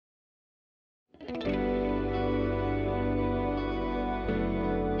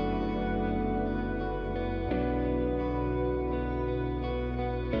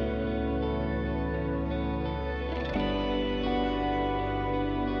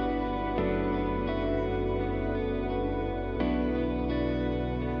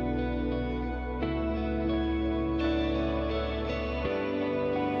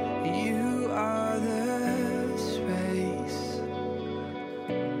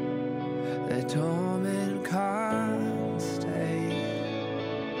Torment can't stay,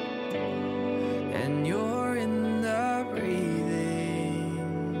 and you're in the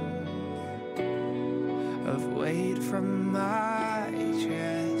breathing of weight from my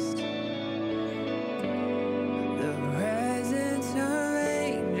chest, the presence of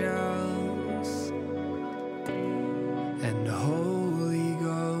angels and the Holy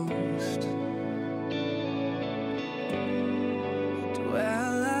Ghost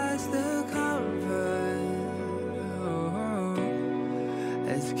dwell as the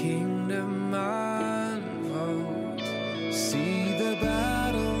as kingdom unfolds. See the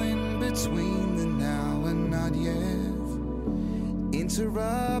battle in between the now and not yet,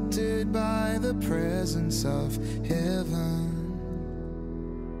 interrupted by the presence of heaven.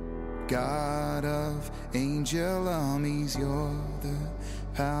 God of angel armies, you're the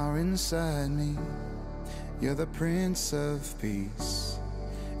power inside me. You're the Prince of Peace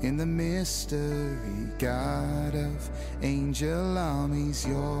in the mystery. God of angel armies,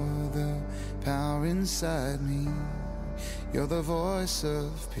 you're the power inside me. You're the voice of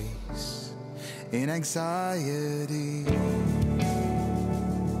peace in anxiety.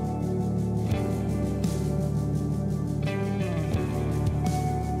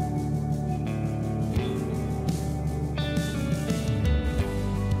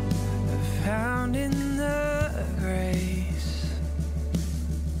 Found in the grace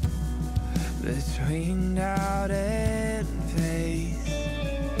between doubt and faith,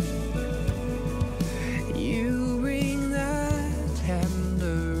 you bring the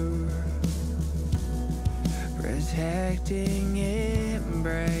tender, protecting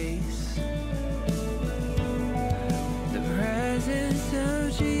embrace, the presence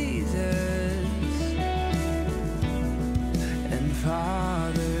of Jesus and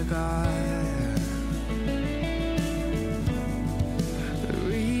Father God.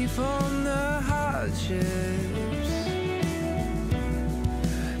 From the hardships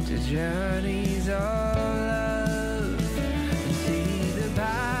to journeys of love, and see the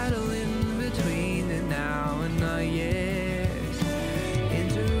battle in between the now and the years,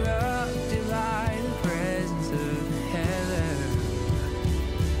 interrupted by the presence of heaven.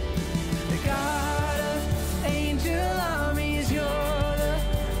 The God of angel armies, you're the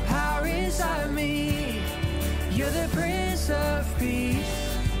power inside me. You're the Prince of Peace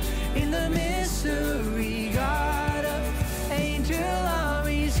in the mystery. God of angel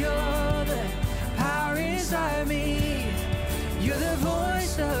armies, you're the power inside me. You're the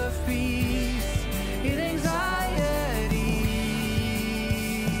voice of peace in anxiety.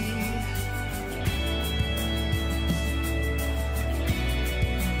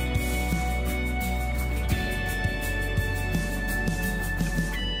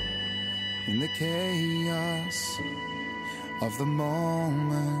 In the chaos of the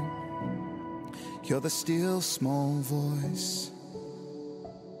moment, you're the still small voice,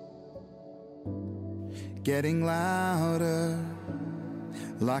 getting louder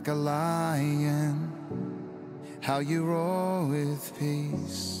like a lion. How you roar with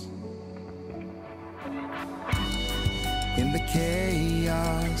peace. In the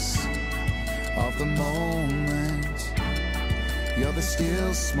chaos of the moment, you're the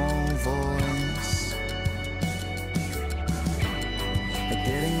still small voice,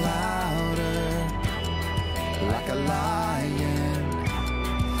 getting louder like a lion.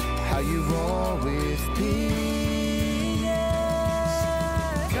 How you roar with peace.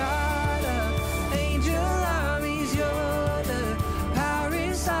 God of angel armies, you're the power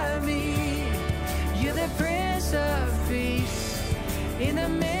inside me. You're the Prince of Peace in the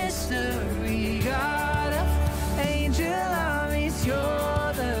mystery. God of angel armies,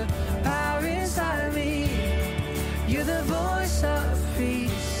 you're the power inside me. You're the voice of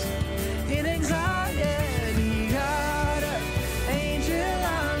peace in anxiety. God of angel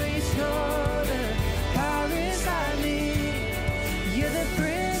armies, you're the power inside me. You're the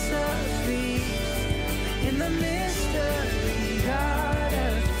Prince of Peace in the mystery. God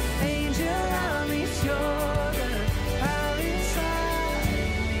of angel armies, you're the power inside me.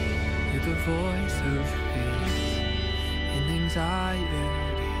 You're the voice of peace in anxiety.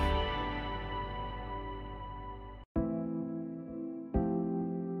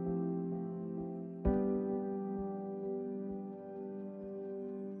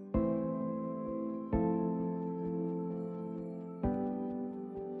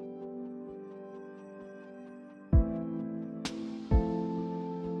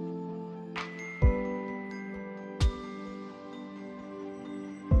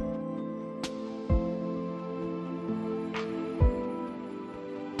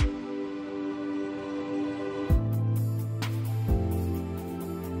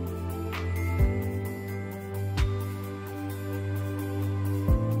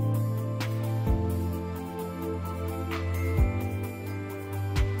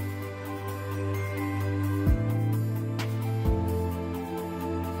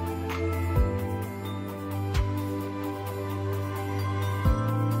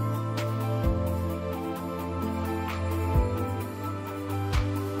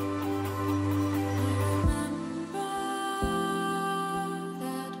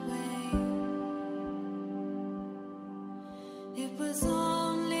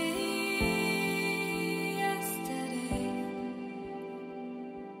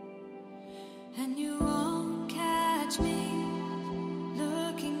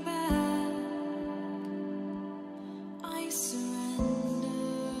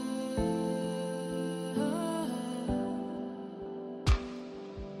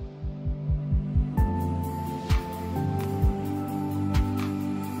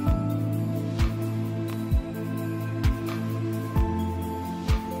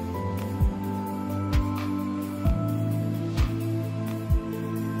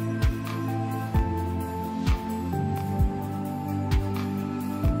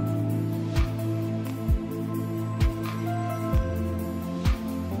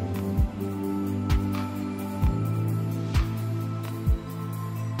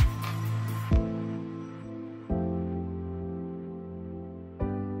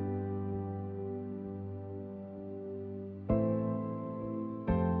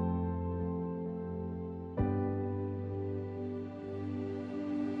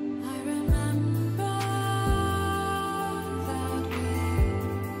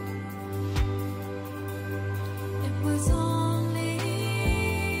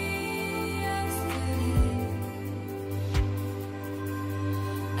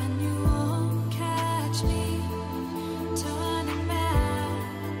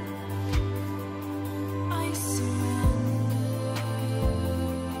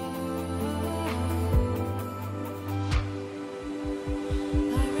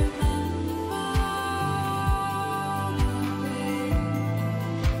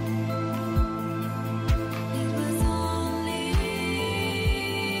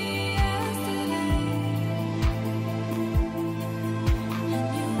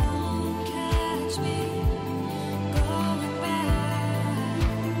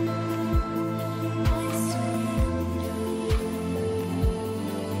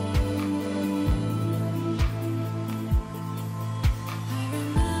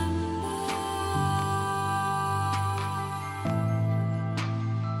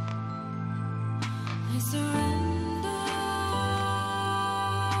 surrender.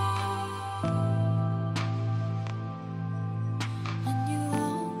 And you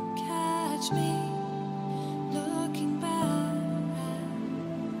won't catch me looking back.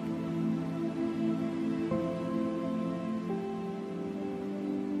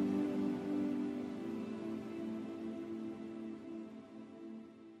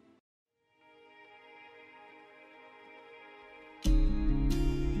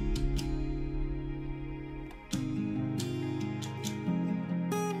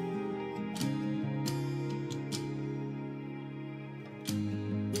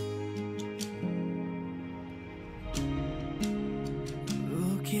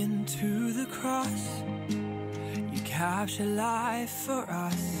 Looking to the cross, you capture life for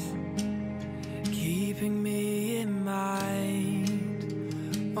us, keeping me in mind.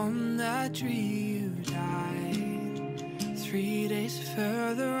 On that tree you died. 3 days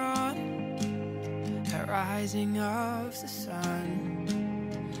further on, the rising of the sun.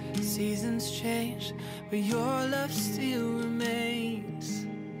 Seasons change, but your love still remains.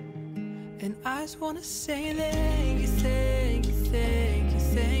 And I just wanna say thank you, thank you, thank you,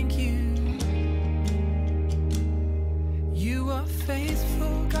 thank you. You are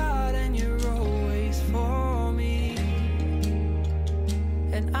faithful, God, and you're always for me.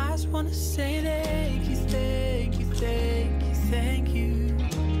 And I just wanna say thank you, thank you, thank you, thank you.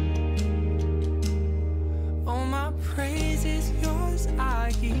 All my praise is yours,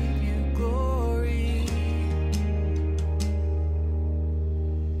 I give you glory.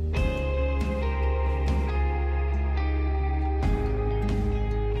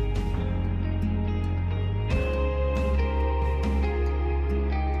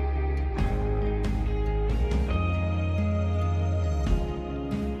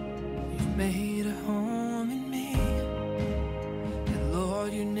 Made a home in me, and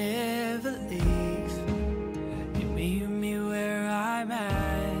Lord, you never leave. You meet me where I'm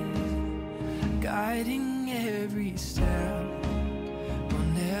at, guiding every step.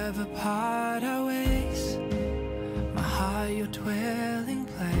 We'll never part our ways. My heart, your dwelling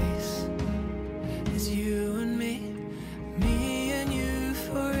place is you and me and you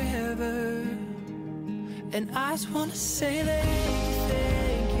forever. And I just wanna say thank you,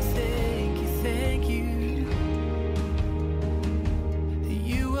 thank you, thank you, thank you.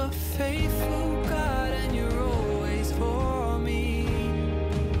 You are faithful, God, and you're always for me.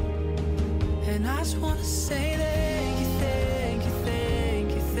 And I just wanna say thank you, thank you, thank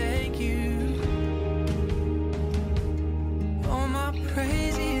you, thank you. All my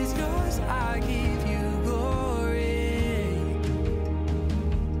praise is yours, I give you glory.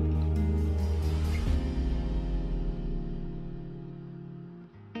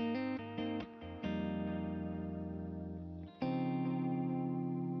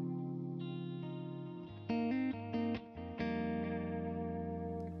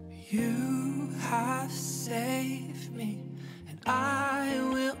 You have saved me, and I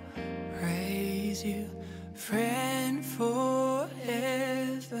will praise you, friend, forever.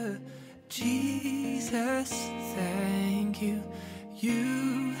 Jesus, thank you.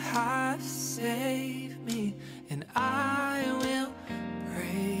 You have saved me, and I will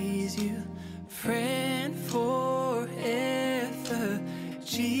praise you, friend, forever.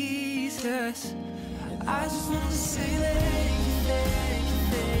 Jesus, I just want to say thank you, thank you,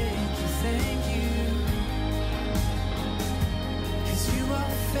 thank you, thank you. 'Cause you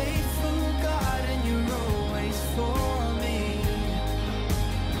are faithful, God, and you're always for me.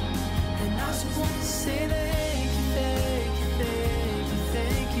 And I just want to say thank you, thank you, thank you,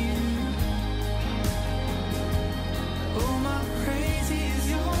 thank you. Oh, my praise is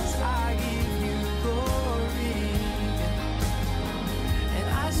yours, I give you glory. And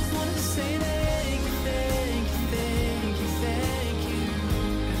I just want to say thank you, thank you, thank you, thank you.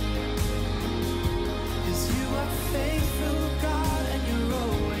 'Cause you are faithful, God, and you're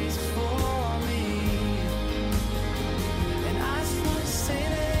always for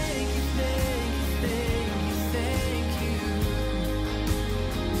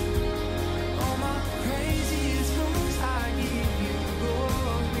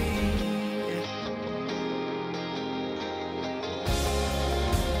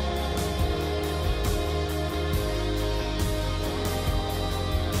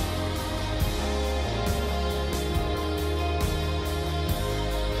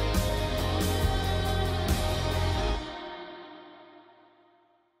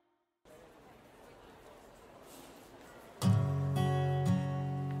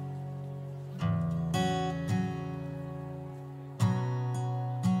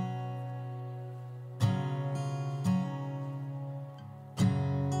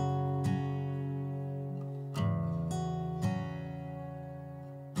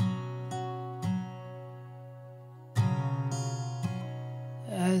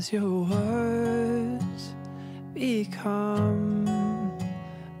as your words become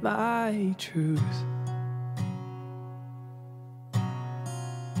my truth.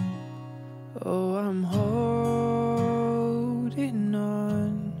 Oh, I'm holding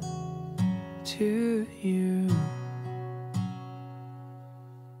on to you.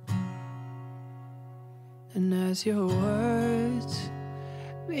 And as your words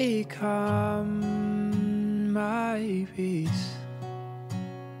become my peace,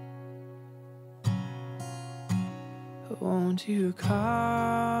 won't you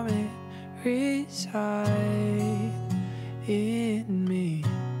come and reside in me?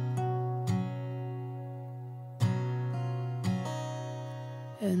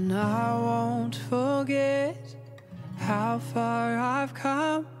 And I won't forget how far I've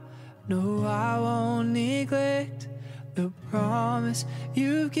come. No, I won't neglect the promise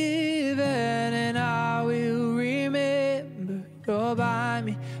you've given. And I will remember you're by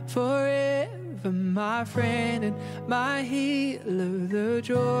me forever, my friend and my healer. The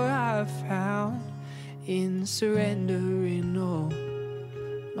joy I've found in surrendering all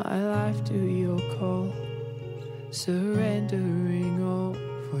my life to your call. Surrendering all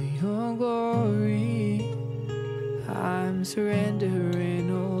for your glory. I'm surrendering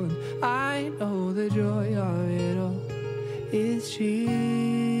all, and I know the joy of it all is Jesus.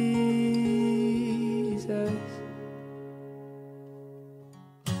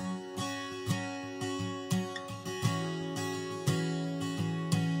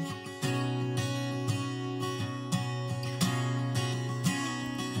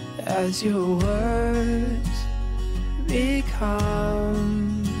 As your words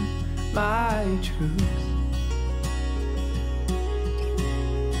become my truth,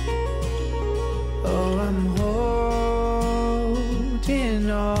 oh, I'm holding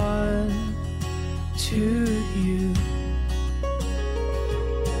on to you.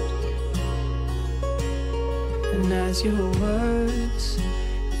 And as your words,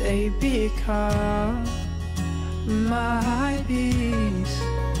 they become my peace,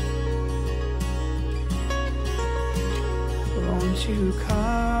 won't you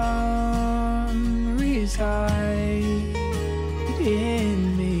come reside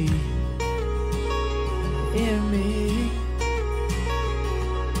in me? In me.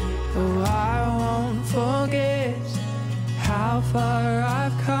 Oh, I won't forget how far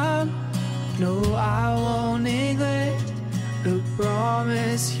I've come. No, I won't neglect the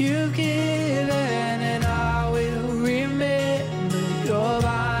promise you've given. And I will remember you're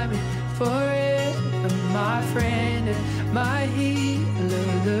by me forever, my friend and my healer.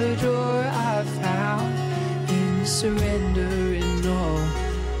 The joy I found in surrendering all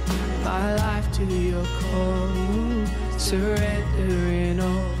my life to your call. Surrendering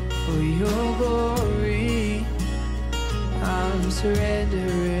all for your glory. I'm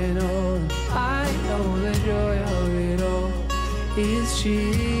surrendering all. I know the joy of it all is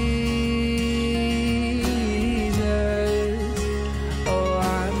Jesus. Oh,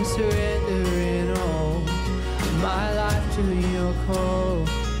 I'm surrendering all my life to your call.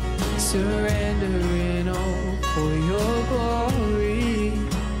 Surrendering all for your glory.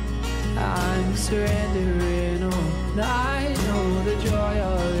 I'm surrendering all. I know the joy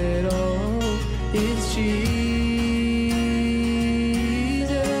of it all is Jesus.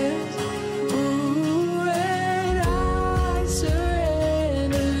 Ooh, and I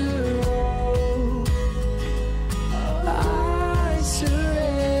surrender all. I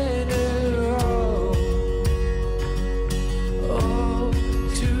surrender all. Oh,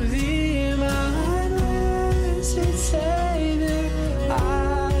 to thee, my blessed Savior,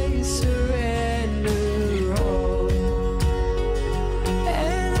 I surrender all.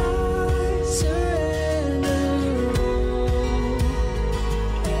 And I surrender all.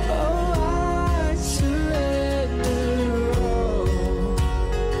 Oh, I surrender all.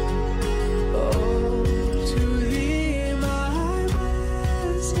 Oh, to thee, my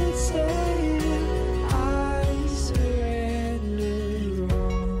blessed Savior, I surrender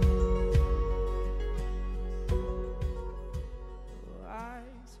all. Oh, I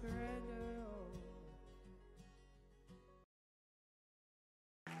surrender all.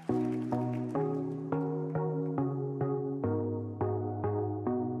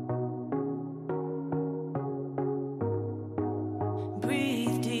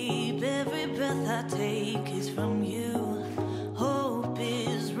 Breathe deep, every breath I take is from you. Hope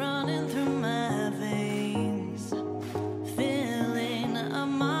is running through my veins, filling up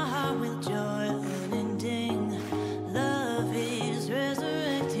my heart with joy unending. Love is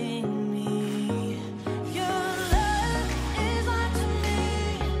resurrecting me. Your love is life to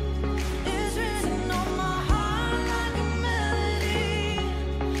me, is written on my heart like a melody.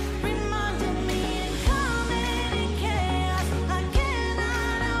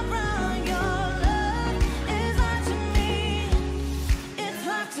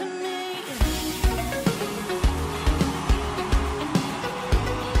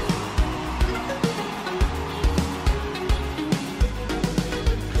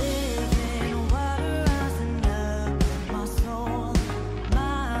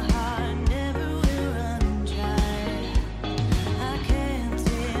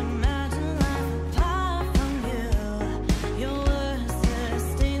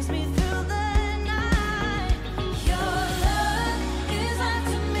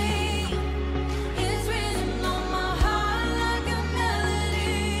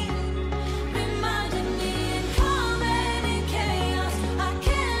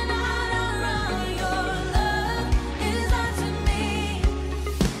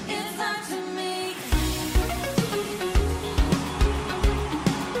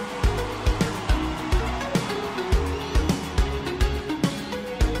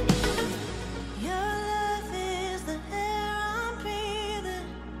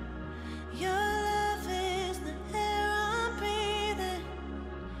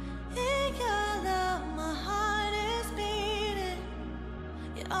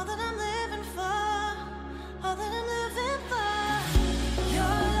 all that I'm living for, all that I'm living for.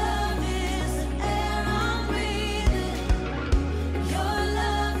 Your love is the air I'm breathing. Your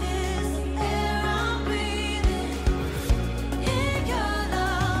love is the air I'm breathing. In your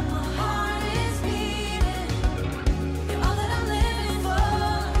love, my heart is beating. You're all that I'm living for,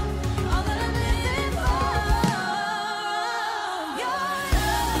 all that I'm living for. Your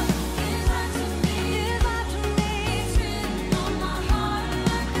love is life to me, it's written on my heart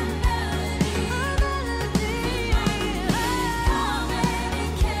like a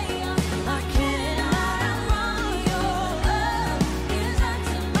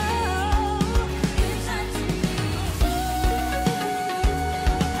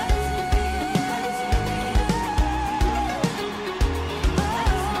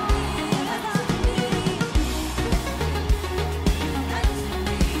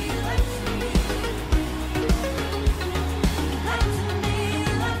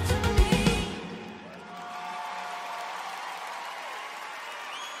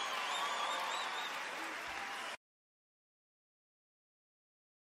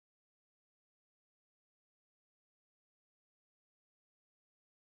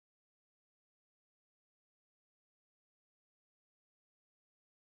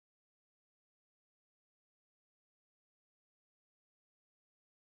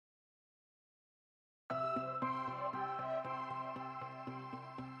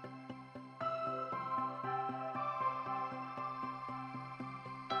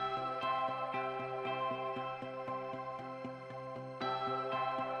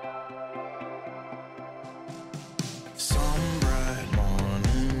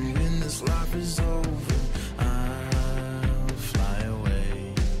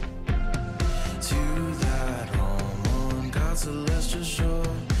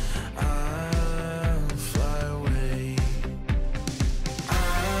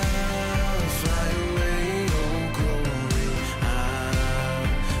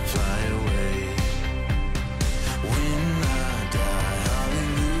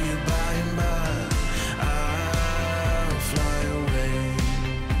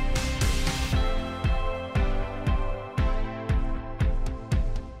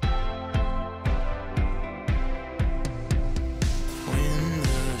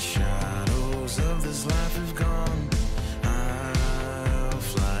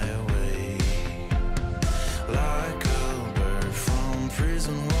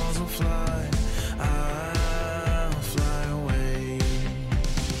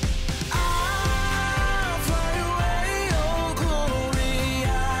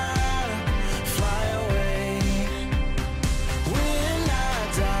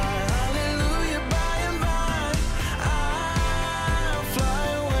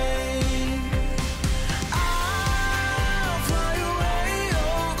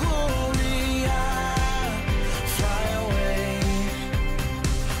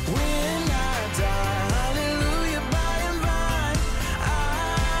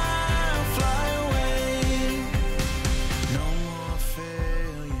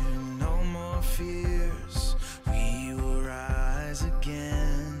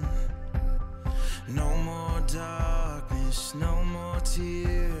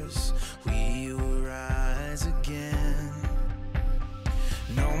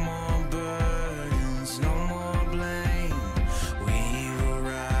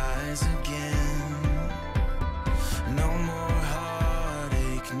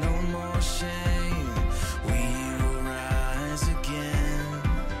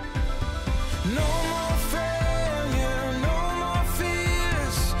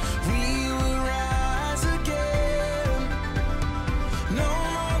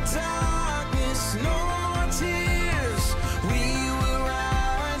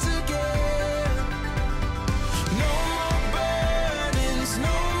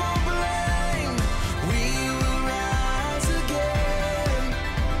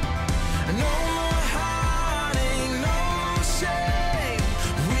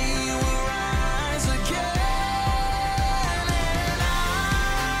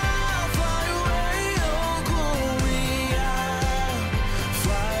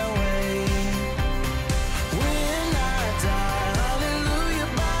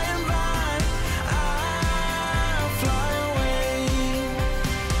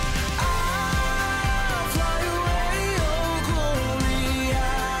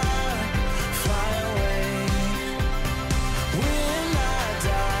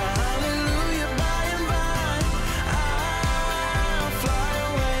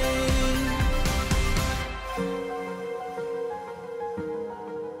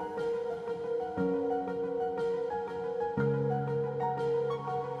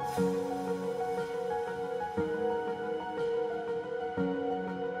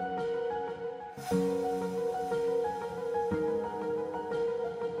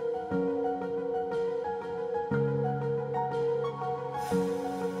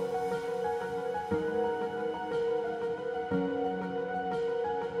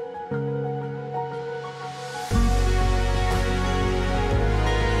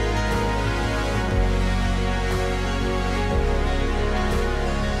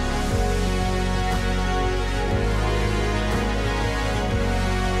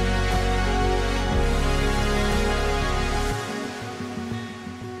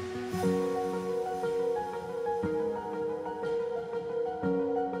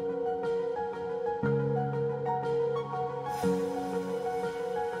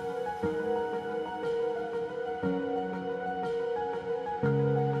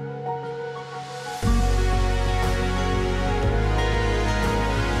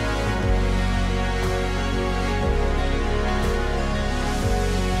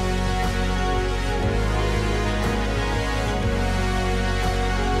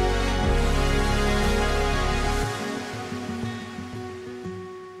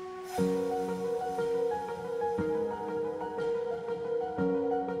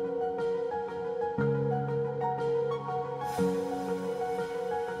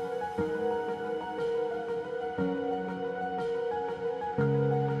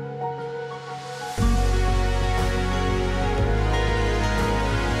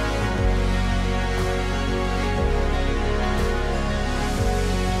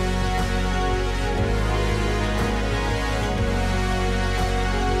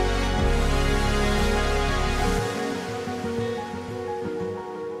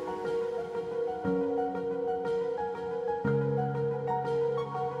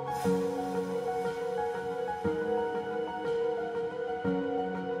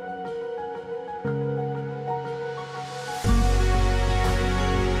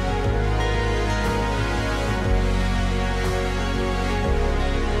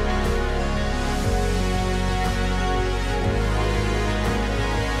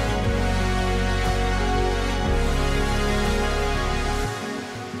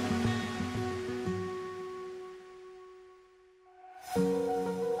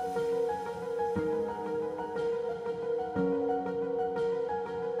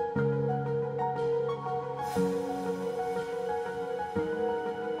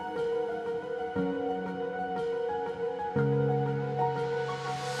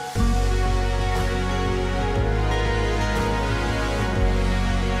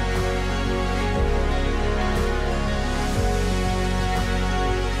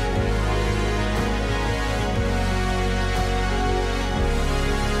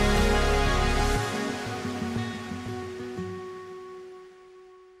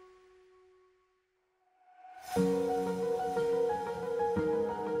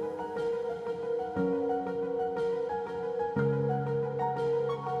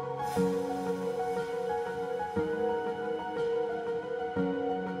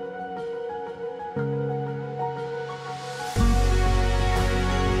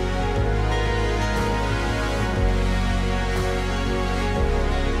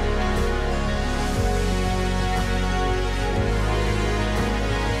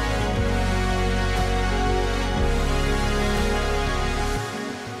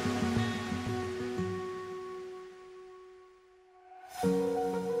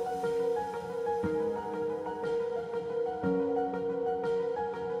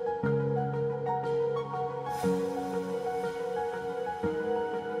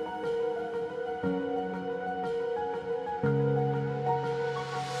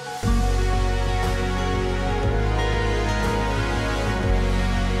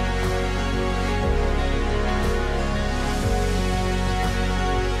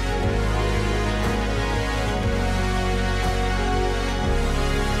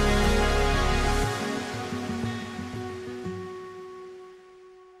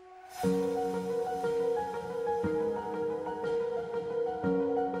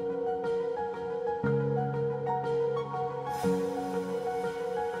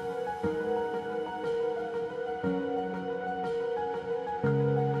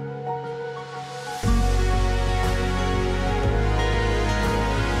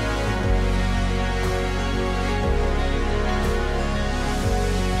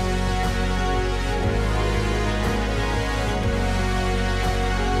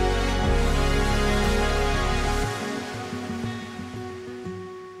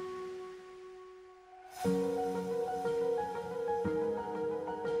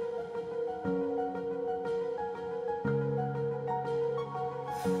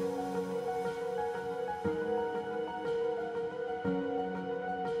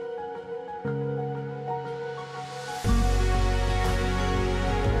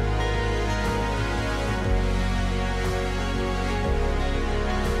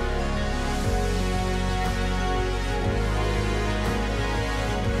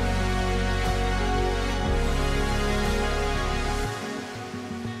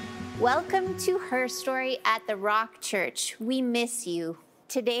Welcome to Herstory at the Rock Church. We miss you.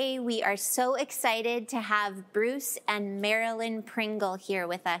 Today we are so excited to have Bruce and Marilyn Pringle here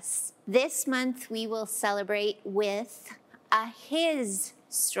with us. This month we will celebrate with a His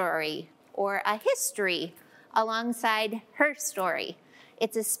story or a history alongside her story.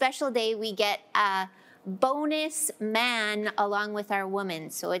 It's a special day. We get a bonus man along with our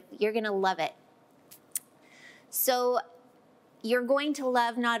woman, so you're going to love it. So you're going to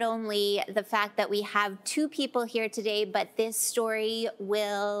love not only the fact that we have two people here today, but this story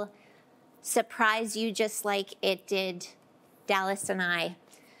will surprise you just like it did Dallas and I.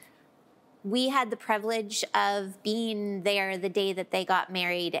 We had the privilege of being there the day that they got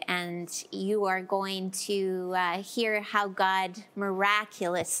married, and you are going to hear how God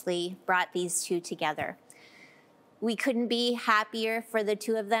miraculously brought these two together. We couldn't be happier for the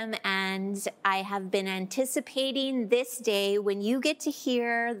two of them, and I have been anticipating this day when you get to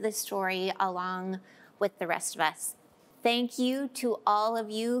hear the story along with the rest of us. Thank you to all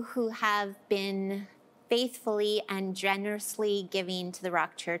of you who have been faithfully and generously giving to the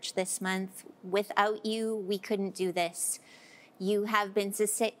Rock Church this month. Without you, we couldn't do this. You have been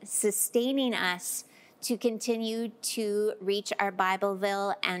sustaining us to continue to reach our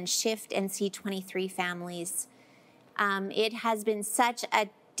Bibleville and Shift and C23 families. It has been such a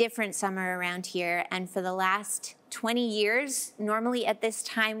different summer around here, and for the last 20 years, normally at this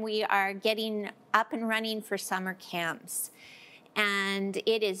time, we are getting up and running for summer camps. And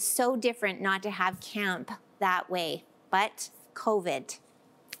it is so different not to have camp that way, but COVID.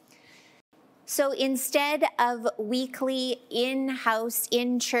 So instead of weekly in-house,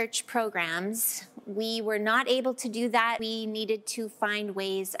 in-church programs, we were not able to do that. We needed to find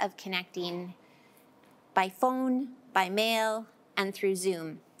ways of connecting by phone, by mail, and through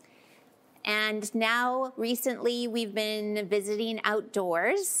Zoom. And now, recently, we've been visiting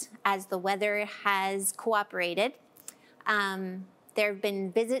outdoors as the weather has cooperated. There have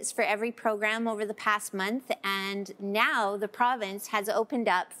been visits for every program over the past month, and now the province has opened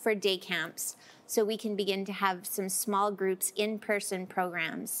up for day camps, so we can begin to have some small groups in-person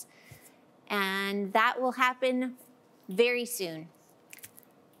programs. And that will happen very soon.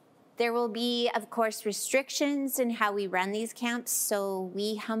 There will be, of course, restrictions in how we run these camps, so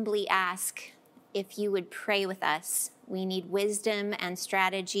we humbly ask if you would pray with us. We need wisdom and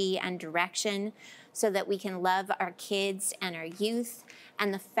strategy and direction so that we can love our kids and our youth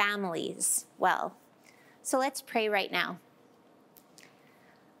and the families well. So let's pray right now.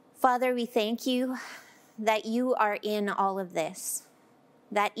 Father, we thank you that you are in all of this,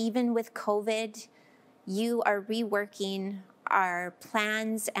 that even with COVID, you are reworking our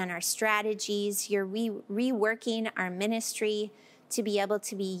plans and our strategies. You're reworking our ministry to be able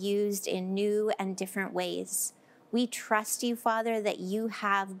to be used in new and different ways. We trust you, Father, that you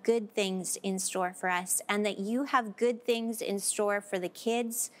have good things in store for us and that you have good things in store for the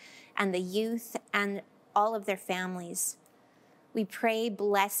kids and the youth and all of their families. We pray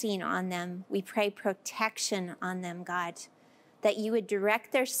blessing on them. We pray protection on them, God, that you would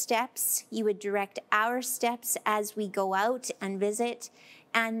direct their steps, you would direct our steps as we go out and visit,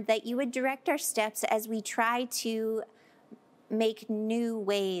 and that you would direct our steps as we try to make new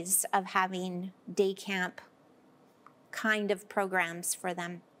ways of having day camp kind of programs for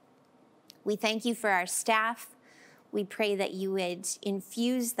them. We thank you for our staff. We pray that you would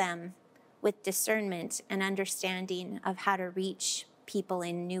infuse them with discernment and understanding of how to reach people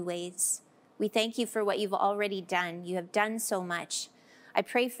in new ways. We thank you for what you've already done. You have done so much. I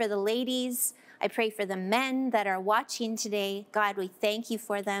pray for the ladies. I pray for the men that are watching today. God, we thank you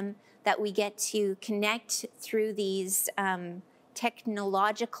for them, that we get to connect through these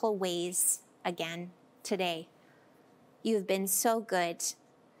technological ways again today. You've been so good.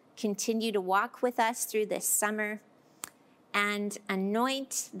 Continue to walk with us through this summer and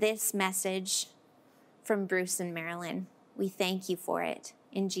anoint this message from Bruce and Marilyn. We thank you for it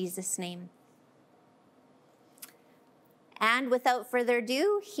in Jesus' name. And without further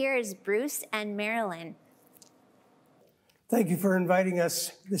ado, here's Bruce and Marilyn. Thank you for inviting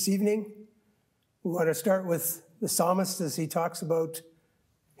us this evening. We want to start with the psalmist as he talks about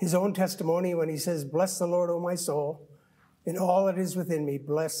his own testimony when he says, "Bless the Lord, O my soul, and all that is within me,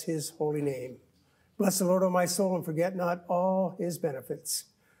 bless his holy name. Bless the Lord, O my soul, and forget not all his benefits.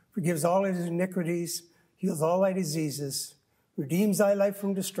 Forgives all his iniquities, heals all thy diseases, redeems thy life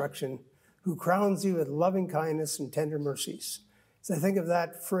from destruction, who crowns thee with loving kindness and tender mercies." As I think of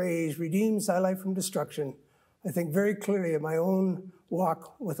that phrase, redeems thy life from destruction, I think very clearly of my own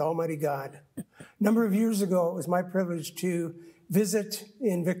walk with Almighty God. A number of years ago, it was my privilege to visit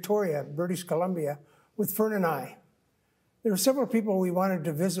in Victoria, British Columbia, with Fern and I. There were several people we wanted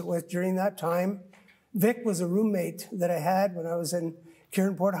to visit with during that time. Vic was a roommate that I had when I was in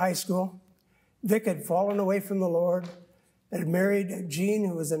Cairnport High School. Vic had fallen away from the Lord and had married Jean,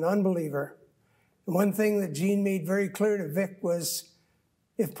 who was an unbeliever. And one thing that Jean made very clear to Vic was,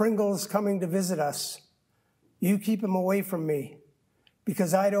 if Pringle's coming to visit us, you keep him away from me,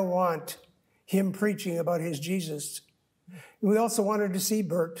 because I don't want him preaching about his Jesus. And we also wanted to see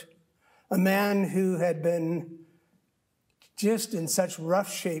Bert, a man who had been just in such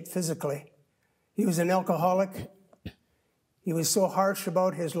rough shape physically. He was an alcoholic. He was so harsh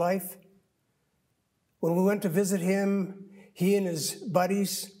about his life. When we went to visit him, he and his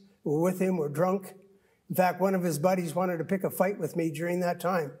buddies who were with him were drunk. In fact, one of his buddies wanted to pick a fight with me during that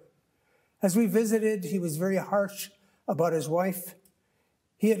time. As we visited, he was very harsh about his wife.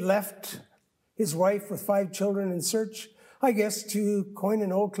 He had left his wife with 5 children in search, I guess, to coin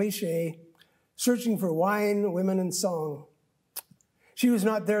an old cliche, searching for wine, women, and song. She was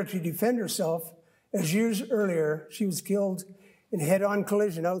not there to defend herself, as years earlier she was killed in a head-on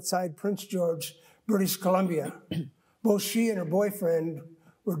collision outside Prince George, British Columbia. Both she and her boyfriend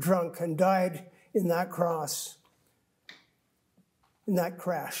were drunk and died in that crash.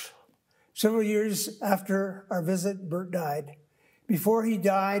 Several years after our visit, Bert died. Before he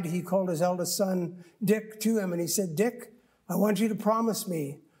died, he called his eldest son, Dick, to him, and he said, "Dick, I want you to promise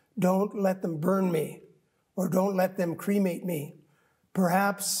me, don't let them burn me, or don't let them cremate me."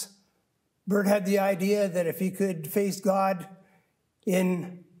 Perhaps Bert had the idea that if he could face God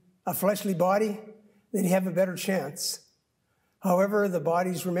in a fleshly body, then he'd have a better chance. However, the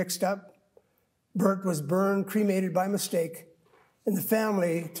bodies were mixed up. Bert was burned, cremated by mistake, and the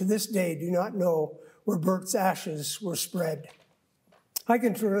family, to this day, do not know where Bert's ashes were spread. I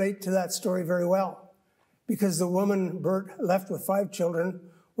can relate to that story very well, because the woman Bert left with 5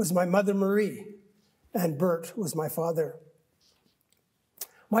 children was my mother, Marie, and Bert was my father.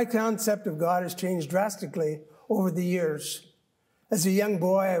 My concept of God has changed drastically over the years. As a young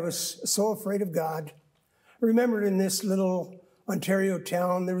boy, I was so afraid of God. I remembered in this little Ontario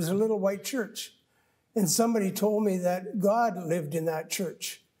town, there was a little white church, and somebody told me that God lived in that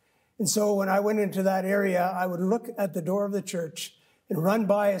church. And so when I went into that area, I would look at the door of the church and run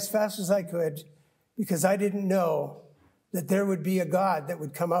by as fast as I could, because I didn't know that there would be a God that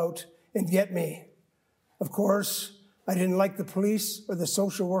would come out and get me. Of course, I didn't like the police or the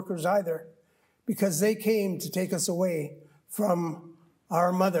social workers either, because they came to take us away from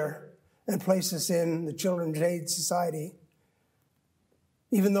our mother and place us in the Children's Aid Society.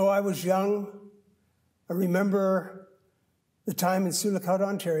 Even though I was young, I remember the time in Sioux-Lookout,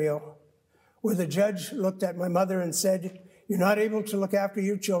 Ontario, where the judge looked at my mother and said, "You're not able to look after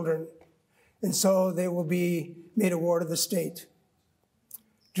your children, and so they will be made a ward of the state."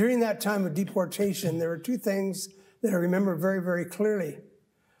 During that time of deportation, there were 2 things that I remember very, very clearly.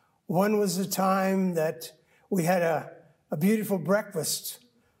 One was the time that we had a beautiful breakfast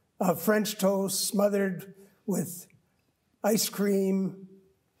of French toast smothered with ice cream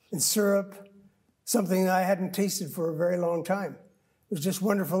and syrup, something that I hadn't tasted for a very long time. It was just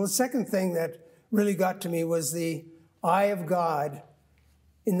wonderful. The second thing that really got to me was the eye of God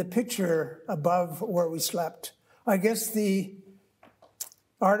in the picture above where we slept. I guess the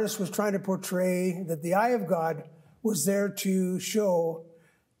artist was trying to portray that the eye of God was there to show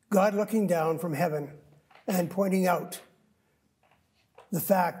God looking down from heaven and pointing out the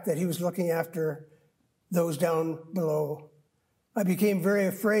fact that he was looking after those down below. I became very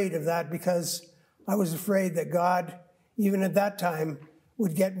afraid of that, because I was afraid that God, even at that time,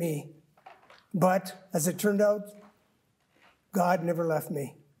 would get me. But as it turned out, God never left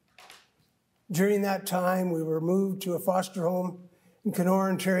me. During that time, we were moved to a foster home in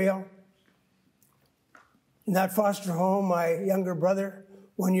Kenora, Ontario. In that foster home, my younger brother,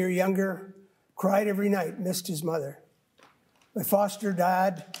 1 year younger, cried every night, missed his mother. My foster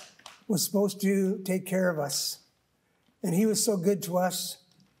dad was supposed to take care of us, and he was so good to us.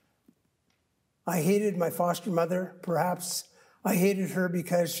 I hated my foster mother. Perhaps I hated her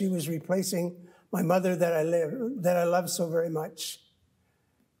because she was replacing my mother that I loved so very much.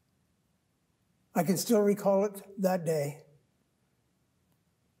 I can still recall it that day.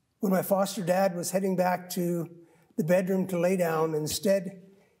 When my foster dad was heading back to the bedroom to lay down, instead,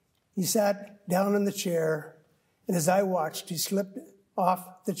 he sat down in the chair, and as I watched, he slipped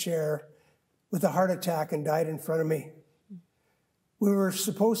off the chair with a heart attack and died in front of me. We were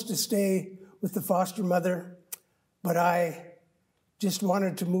supposed to stay with the foster mother, but I just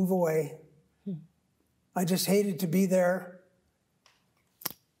wanted to move away. I just hated to be there,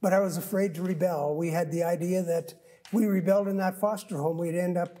 but I was afraid to rebel. We had the idea that if we rebelled in that foster home, we'd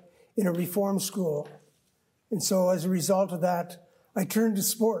end up in a reform school. And so as a result of that, I turned to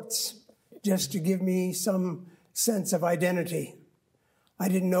sports just to give me some sense of identity. I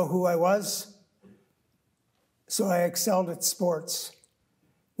didn't know who I was, so I excelled at sports.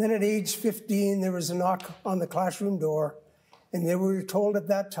 Then at age 15, there was a knock on the classroom door, and they were told at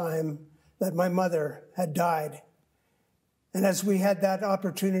that time that my mother had died. And as we had that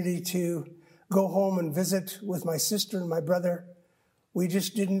opportunity to go home and visit with my sister and my brother, we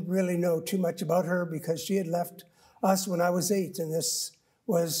just didn't really know too much about her because she had left us when I was 8, and this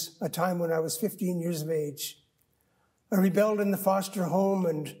was a time when I was 15 years of age. I rebelled in the foster home,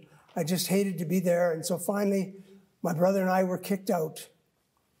 and I just hated to be there. And so finally, my brother and I were kicked out.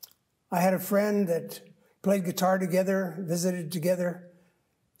 I had a friend that played guitar together, visited together,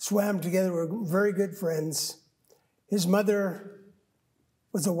 swam together, we were very good friends. His mother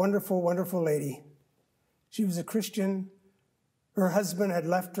was a wonderful, wonderful lady. She was a Christian. Her husband had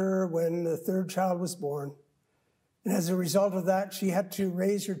left her when the third child was born. And as a result of that, she had to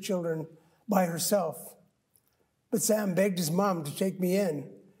raise her children by herself. But Sam begged his mom to take me in.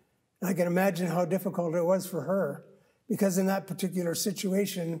 And I can imagine how difficult it was for her, because in that particular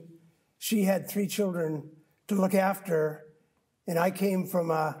situation, she had 3 children to look after, and I came from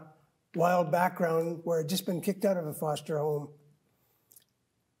a wild background where I'd just been kicked out of a foster home.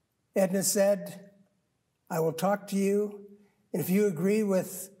 Edna said, "I will talk to you, and if you agree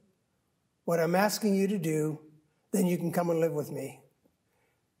with what I'm asking you to do, then you can come and live with me."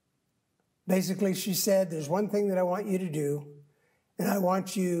 Basically, she said, "There's one thing that I want you to do, and I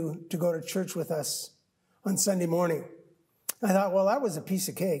want you to go to church with us on Sunday morning." I thought, well, that was a piece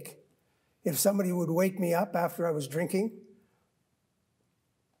of cake. If somebody would wake me up after I was drinking,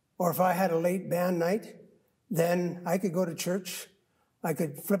 or if I had a late band night, then I could go to church. I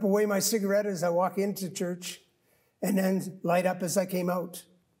could flip away my cigarette as I walk into church and then light up as I came out.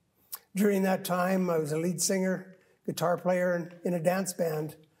 During that time, I was a lead singer, guitar player in a dance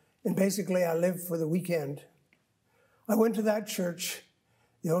band, and basically I lived for the weekend. I went to that church.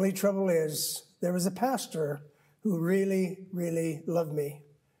 The only trouble is there was a pastor who really, really loved me.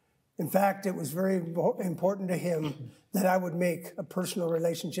 In fact, it was very important to him that I would make a personal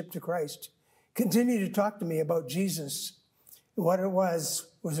relationship to Christ. Continue to talk to me about Jesus. And what it was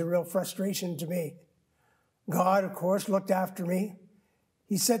a real frustration to me. God, of course, looked after me.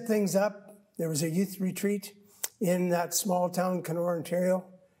 He set things up. There was a youth retreat in that small town, Kenora, Ontario,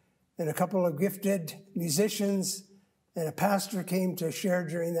 and a couple of gifted musicians and a pastor came to share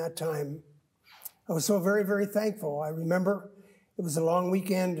during that time. I was so very, very thankful. I remember it was a long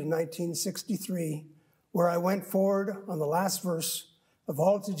weekend in 1963 where I went forward on the last verse of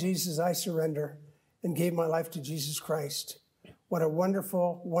 "All to Jesus I surrender," and gave my life to Jesus Christ. What a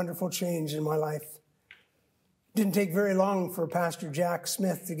wonderful, wonderful change in my life. It didn't take very long for Pastor Jack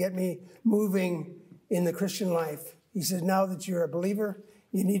Smith to get me moving in the Christian life. He said, "Now that you're a believer,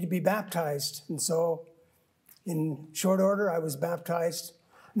 you need to be baptized." And so in short order, I was baptized.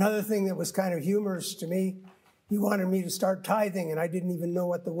 Another thing that was kind of humorous to me, he wanted me to start tithing, and I didn't even know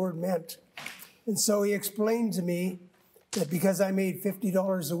what the word meant. And so he explained to me that because I made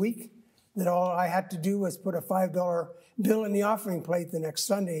 $50 a week, that all I had to do was put a $5 bill in the offering plate the next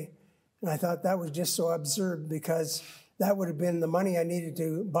Sunday. And I thought that was just so absurd, because that would have been the money I needed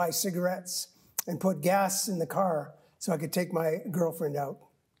to buy cigarettes and put gas in the car so I could take my girlfriend out.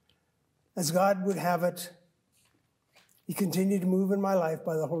 As God would have it, he continued to move in my life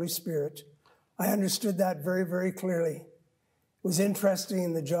by the Holy Spirit. I understood that very, very clearly. It was interesting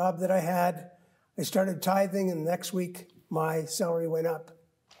in the job that I had. I started tithing, and the next week my salary went up.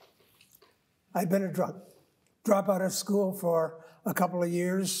 I'd been a dropout of school for a couple of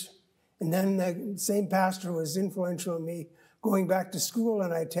years, and then the same pastor was influential in me going back to school,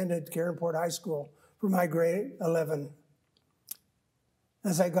 and I attended Caronport High School for my grade 11.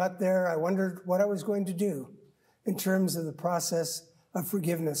 As I got there, I wondered what I was going to do in terms of the process of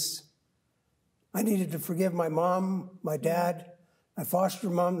forgiveness. I needed to forgive my mom, my dad, my foster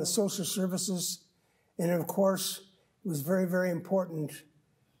mom, the social services, and of course, it was very, very important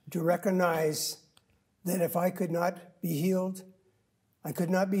to recognize that if I could not be healed, I could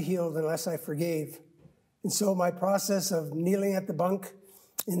not be healed unless I forgave. And so my process of kneeling at the bunk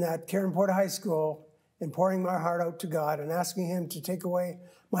in that Caronport High School and pouring my heart out to God and asking him to take away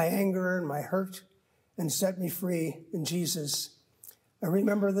my anger and my hurt and set me free in Jesus. I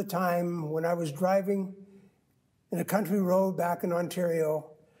remember the time when I was driving in a country road back in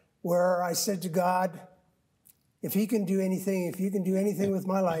Ontario where I said to God, if he can do anything, if you can do anything with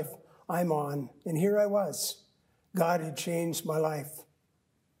my life, I'm on. And here I was. God had changed my life.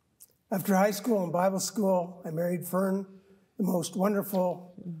 After high school and Bible school, I married Fern, the most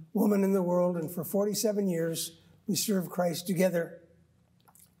wonderful woman in the world, and for 47 years, we served Christ together.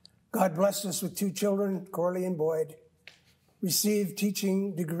 God blessed us with 2 children, Corley and Boyd, received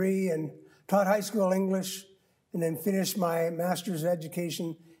teaching degree and taught high school English, and then finished my master's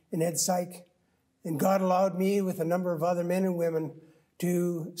education in Ed Psych. And God allowed me with a number of other men and women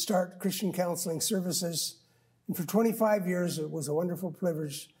to start Christian counseling services. And for 25 years, it was a wonderful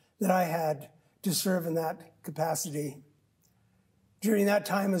privilege that I had to serve in that capacity. During that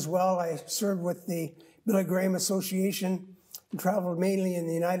time as well, I served with the Billy Graham Association and traveled mainly in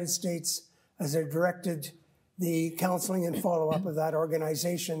the United States as I directed the counseling and follow-up of that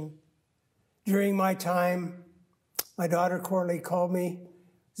organization. During my time, my daughter Corley called me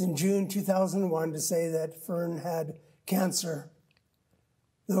in June 2001 to say that Fern had cancer.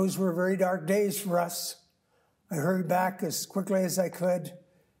 Those were very dark days for us. I hurried back as quickly as I could,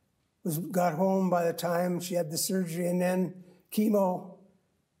 got home by the time she had the surgery, and then chemo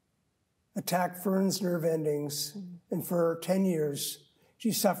attacked Fern's nerve endings. And for 10 years,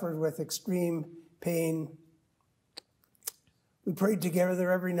 she suffered with extreme pain. We prayed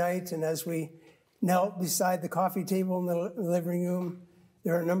together every night, and as we knelt beside the coffee table in the living room,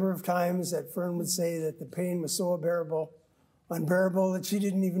 there are a number of times that Fern would say that the pain was so unbearable that she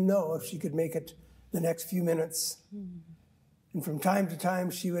didn't even know if she could make it the next few minutes. And from time to time,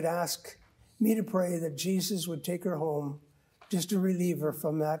 she would ask me to pray that Jesus would take her home just to relieve her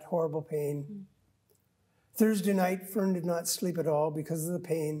from that horrible pain. Thursday night, Fern did not sleep at all because of the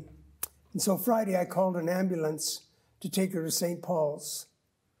pain. And so Friday, I called an ambulance to take her to St. Paul's.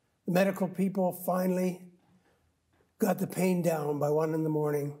 The medical people finally got the pain down by 1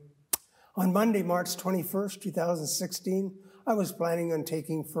 a.m. On Monday, March 21st, 2016, I was planning on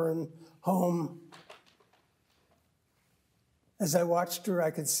taking Fern home. As I watched her, I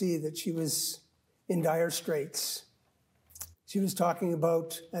could see that she was in dire straits. She was talking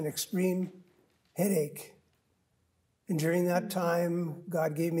about an extreme headache. And during that time,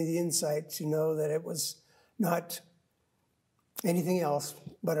 God gave me the insight to know that it was not anything else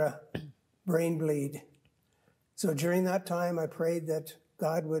but a brain bleed. So during that time, I prayed that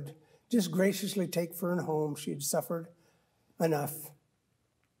God would just graciously take Fern home. She had suffered enough.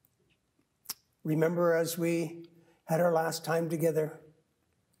 Remember, as we had our last time together,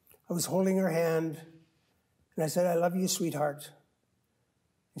 I was holding her hand, and I said, "I love you, sweetheart."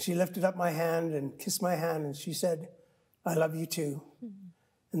 And she lifted up my hand and kissed my hand, and she said, "I love you too."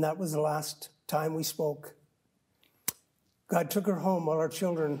 And that was the last time we spoke. God took her home while our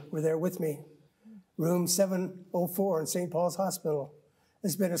children were there with me. Room 704 in St. Paul's Hospital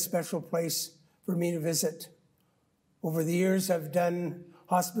has been a special place for me to visit. Over the years, I've done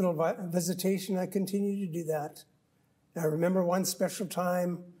hospital visitation. I continue to do that. And I remember one special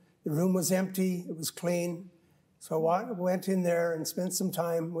time, the room was empty, it was clean. So I went in there and spent some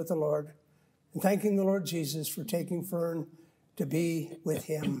time with the Lord and thanking the Lord Jesus for taking Fern to be with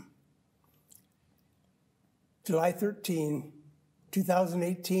him. July 13,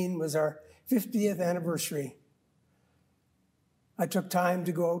 2018 was our 50th anniversary. I took time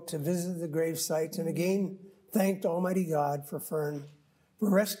to go out to visit the gravesite and again thanked Almighty God for Fern, for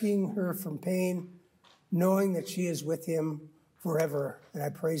rescuing her from pain, knowing that she is with him forever, and I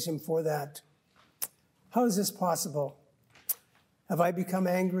praise him for that. How is this possible? Have I become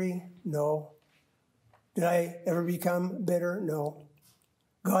angry? No. Did I ever become bitter? No.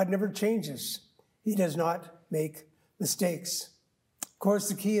 God never changes. He does not make mistakes. Of course,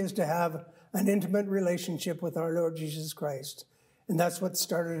 the key is to have an intimate relationship with our Lord Jesus Christ, and that's what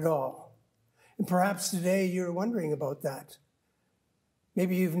started it all. And perhaps today you're wondering about that.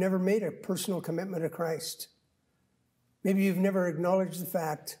 Maybe you've never made a personal commitment to Christ. Maybe you've never acknowledged the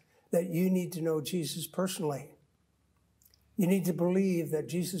fact that you need to know Jesus personally. You need to believe that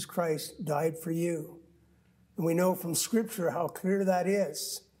Jesus Christ died for you. And we know from Scripture how clear that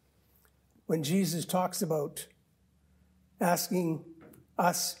is when Jesus talks about asking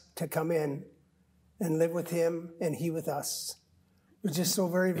us to come in and live with him and he with us. We're just so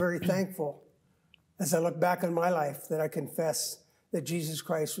very, very thankful as I look back on my life that I confess that Jesus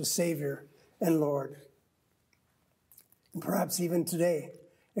Christ was Savior and Lord. And perhaps even today,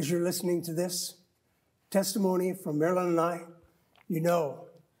 as you're listening to this testimony from Marilyn and I, you know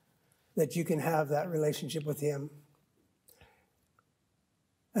that you can have that relationship with him.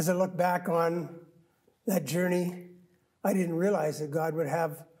 As I look back on that journey, I didn't realize that God would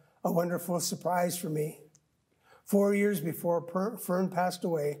have a wonderful surprise for me. 4 years before Fern passed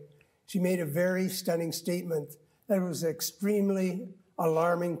away, she made a very stunning statement that was extremely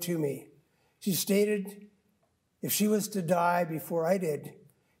alarming to me. She stated, if she was to die before I did,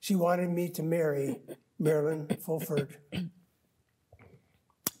 she wanted me to marry Marilyn Fulford.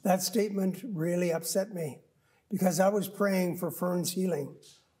 That statement really upset me because I was praying for Fern's healing.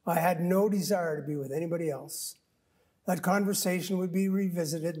 I had no desire to be with anybody else. That conversation would be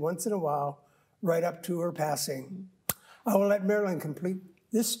revisited once in a while, right up to her passing. I will let Marilyn complete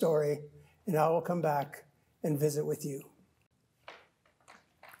this story, and I will come back and visit with you.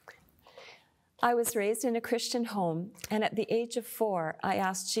 I was raised in a Christian home, and at the age of 4, I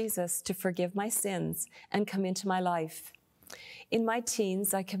asked Jesus to forgive my sins and come into my life. In my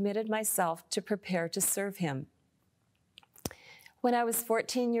teens, I committed myself to prepare to serve him. When I was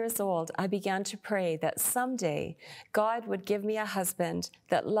 14 years old, I began to pray that someday God would give me a husband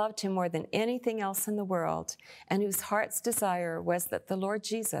that loved him more than anything else in the world, and whose heart's desire was that the Lord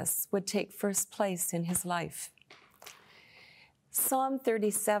Jesus would take first place in his life. Psalm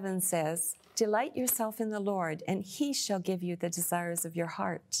 37 says, "Delight yourself in the Lord, and he shall give you the desires of your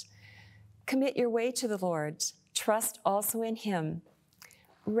heart." Commit your way to the Lord. Trust also in him.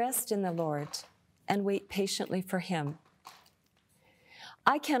 Rest in the Lord, and wait patiently for him.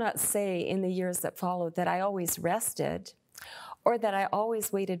 I cannot say in the years that followed that I always rested or that I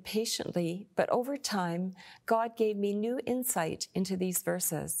always waited patiently, but over time, God gave me new insight into these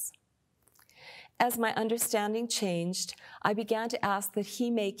verses. As my understanding changed, I began to ask that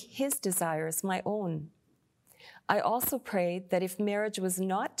he make his desires my own. I also prayed that if marriage was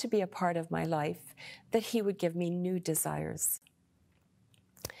not to be a part of my life, that he would give me new desires.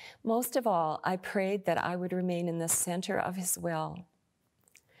 Most of all, I prayed that I would remain in the center of his will.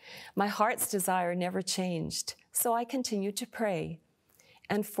 My heart's desire never changed, so I continued to pray.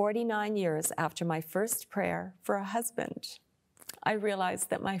 And 49 years after my first prayer for a husband, I realized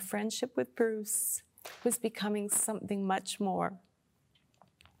that my friendship with Bruce was becoming something much more.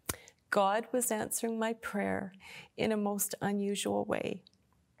 God was answering my prayer in a most unusual way.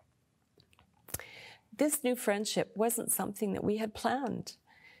 This new friendship wasn't something that we had planned.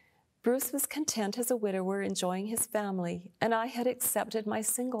 Bruce was content as a widower enjoying his family, and I had accepted my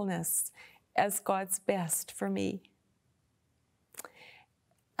singleness as God's best for me.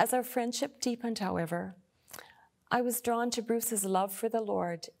 As our friendship deepened, however, I was drawn to Bruce's love for the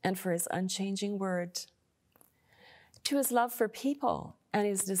Lord and for his unchanging word, to his love for people and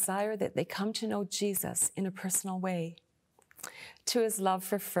his desire that they come to know Jesus in a personal way, to his love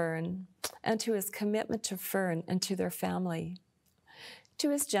for Fern and to his commitment to Fern and to their family, to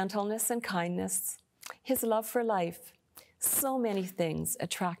his gentleness and kindness, his love for life. So many things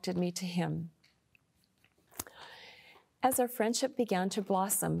attracted me to him. As our friendship began to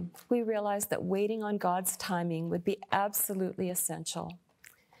blossom, we realized that waiting on God's timing would be absolutely essential.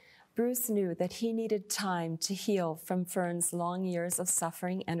 Bruce knew that he needed time to heal from Fern's long years of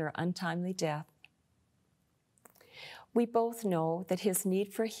suffering and her untimely death. We both know that his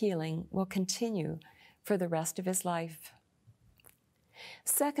need for healing will continue for the rest of his life.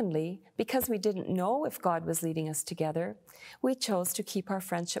 Secondly, because we didn't know if God was leading us together, we chose to keep our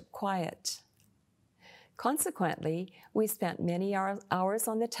friendship quiet. Consequently, we spent many hours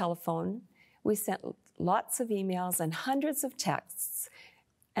on the telephone, we sent lots of emails and hundreds of texts,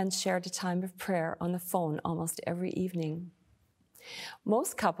 and shared a time of prayer on the phone almost every evening.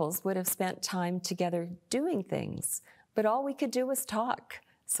 Most couples would have spent time together doing things, but all we could do was talk,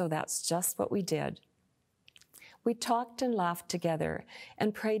 so that's just what we did. We talked and laughed together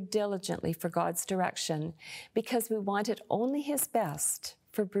and prayed diligently for God's direction because we wanted only his best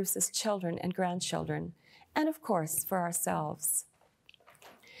for Bruce's children and grandchildren, and of course for ourselves.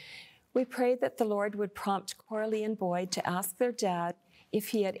 We prayed that the Lord would prompt Coralie and Boyd to ask their dad if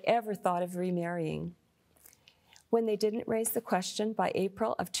he had ever thought of remarrying. When they didn't raise the question by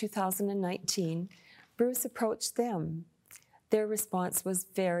April of 2019, Bruce approached them. Their response was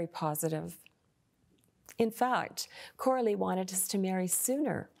very positive. In fact, Coralie wanted us to marry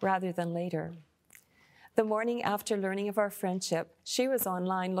sooner rather than later. The morning after learning of our friendship, she was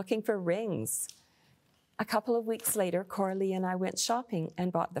online looking for rings. A couple of weeks later, Coralie and I went shopping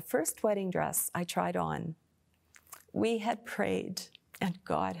and bought the first wedding dress I tried on. We had prayed, and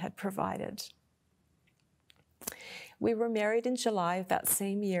God had provided. We were married in July of that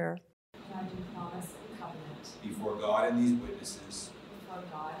same year. I do promise and covenant before God and these witnesses before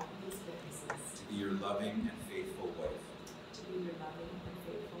God and these witnesses to be your loving and faithful wife, to be your loving and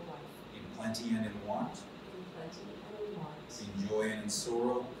faithful wife, in plenty and in want, in plenty and in want, in joy and in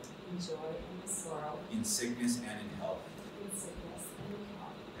sorrow, in joy and in sorrow, in sickness and in health, in sickness and in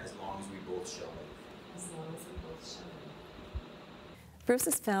health, as long as we both shall live. as long as we both shall live.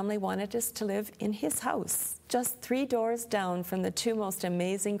 Bruce's family wanted us to live in his house, just 3 doors down from the 2 most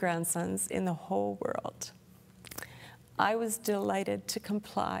amazing grandsons in the whole world. I was delighted to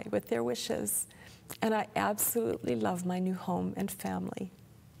comply with their wishes, and I absolutely love my new home and family.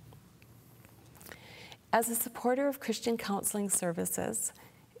 As a supporter of Christian counseling services,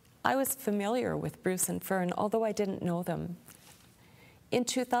 I was familiar with Bruce and Fern, although I didn't know them. In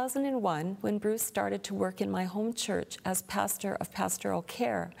 2001, when Bruce started to work in my home church as pastor of pastoral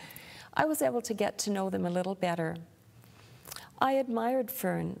care, I was able to get to know them a little better. I admired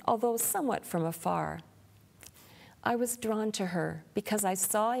Fern, although somewhat from afar. I was drawn to her because I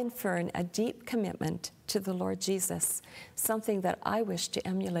saw in Fern a deep commitment to the Lord Jesus, something that I wished to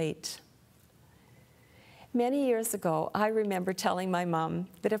emulate. Many years ago, I remember telling my mom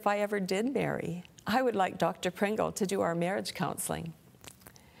that if I ever did marry, I would like Dr. Pringle to do our marriage counseling.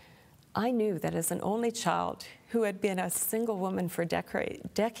 I knew that as an only child who had been a single woman for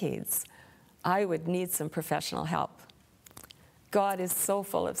decades, I would need some professional help. God is so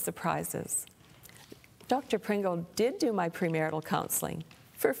full of surprises. Dr. Pringle did do my premarital counseling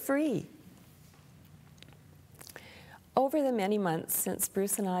for free. Over the many months since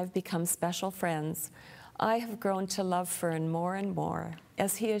Bruce and I have become special friends, I have grown to love Fern more and more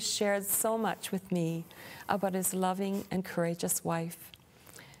as he has shared so much with me about his loving and courageous wife.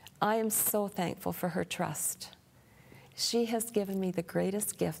 I am so thankful for her trust. She has given me the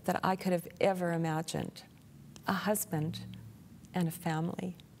greatest gift that I could have ever imagined, a husband and a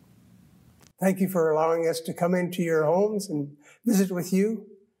family. Thank you for allowing us to come into your homes and visit with you.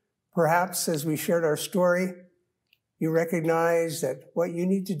 Perhaps as we shared our story, you recognize that what you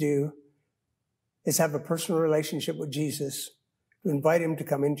need to do is have a personal relationship with Jesus, to invite him to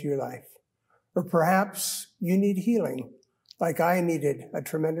come into your life. Or perhaps you need healing, like I needed a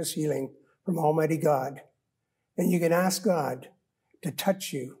tremendous healing from Almighty God. And you can ask God to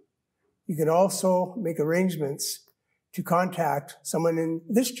touch you. You can also make arrangements to contact someone in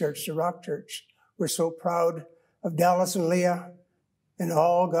this church, the Rock Church. We're so proud of Dallas and Leah and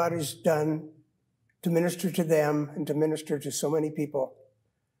all God has done to minister to them and to minister to so many people.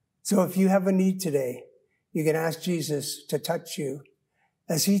 So if you have a need today, you can ask Jesus to touch you.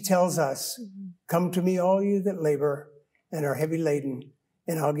 As he tells us, come to me, all you that labor and are heavy laden,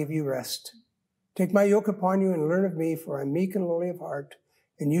 and I'll give you rest. Take my yoke upon you and learn of me, for I'm meek and lowly of heart,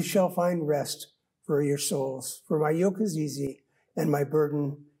 and you shall find rest for your souls. For my yoke is easy and my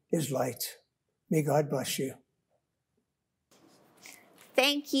burden is light. May God bless you.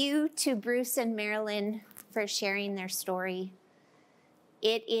 Thank you to Bruce and Marilyn for sharing their story.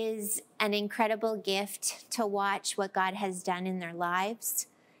 It is an incredible gift to watch what God has done in their lives.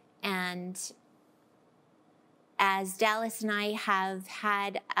 And as Dallas and I have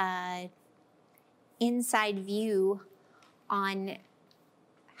had an inside view on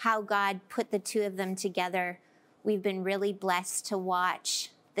how God put the two of them together, we've been really blessed to watch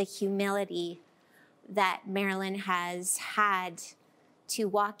the humility that Marilyn has had to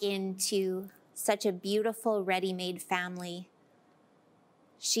walk into such a beautiful, ready-made family.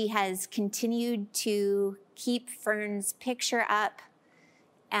 She has continued to keep Fern's picture up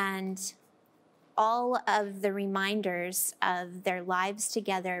and all of the reminders of their lives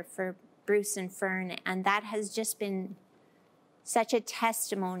together for Bruce and Fern, and that has just been such a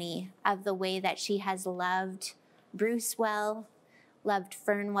testimony of the way that she has loved Bruce well, loved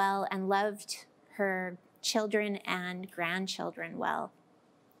Fern well, and loved her children and grandchildren well.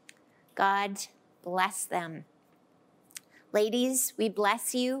 God bless them. Ladies, we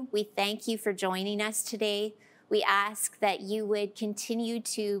bless you. We thank you for joining us today. We ask that you would continue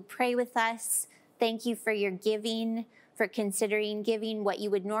to pray with us. Thank you for your giving, for considering giving what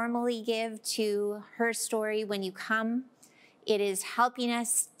you would normally give to Herstory when you come. It is helping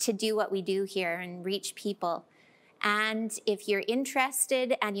us to do what we do here and reach people. And if you're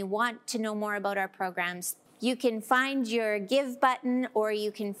interested and you want to know more about our programs, you can find your Give button or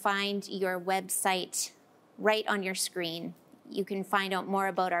you can find your website right on your screen. You can find out more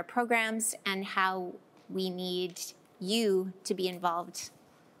about our programs and how we need you to be involved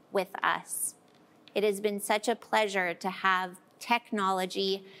with us. It has been such a pleasure to have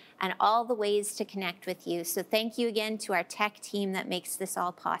technology and all the ways to connect with you. So thank you again to our tech team that makes this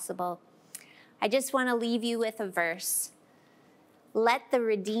all possible. I just want to leave you with a verse. Let the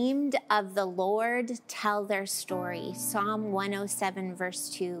redeemed of the Lord tell their story. Psalm 107, verse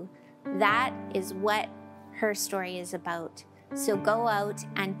 2. That is what Herstory is about. So go out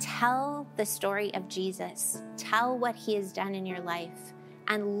and tell the story of Jesus. Tell what he has done in your life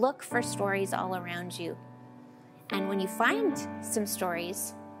and look for stories all around you. And when you find some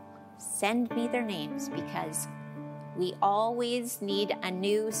stories, send me their names because we always need a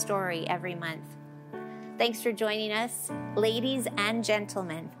new story every month. Thanks for joining us, ladies and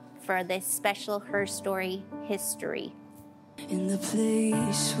gentlemen, for this special Herstory history. In the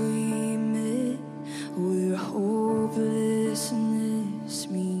place we met, where hopelessness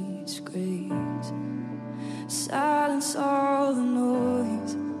meets grace, silence all the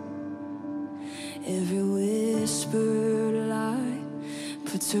noise, every whispered lie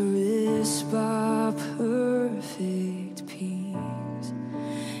puts a rest by perfect peace.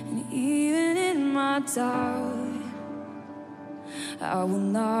 And even in my doubt, I will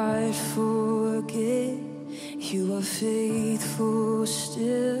not forget you are faithful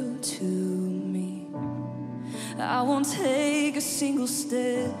still to me. I won't take a single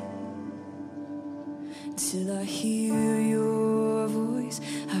step till I hear your voice.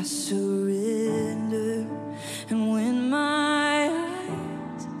 I surrender. And when my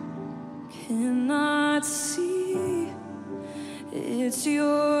eyes cannot see, it's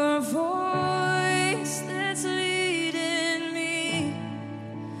your voice that's leading me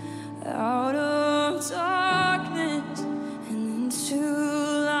out of darkness and into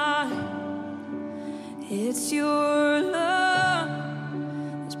light. It's your love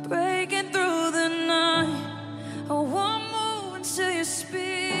that's breaking through the night. I won't move until you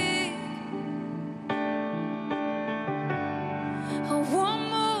speak. I won't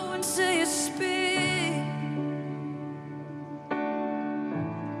move until you speak.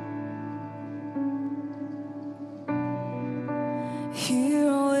 Here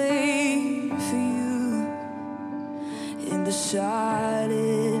I'll wait for you in the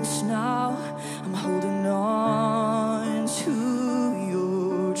silence now. I'm holding on to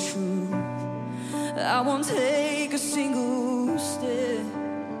your truth. I won't take a single step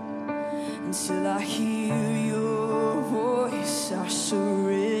until I hear your voice. I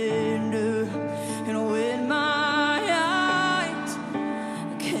surrender. And when my eyes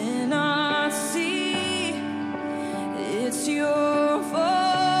cannot see, it's your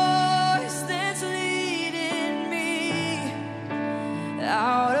voice that's leading me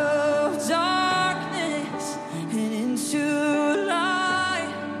out of darkness and into light.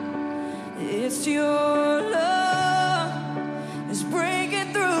 It's your love is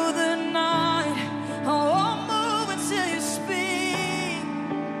breaking through the night. I won't move until you speak.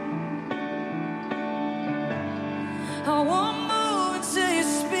 I won't move until you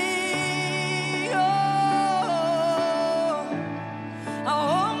speak. Oh, I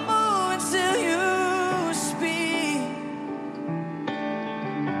won't move until you speak.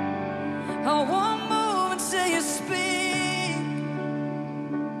 I won't move until you speak.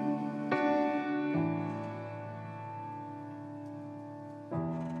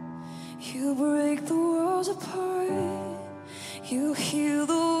 You break the walls apart. You heal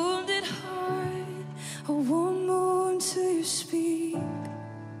the wounded heart. I won't move until you speak.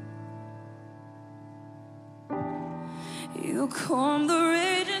 You calm the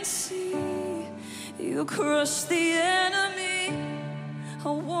raging sea. You crush the enemy. I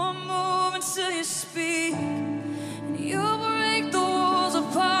won't move until you speak. And you break the walls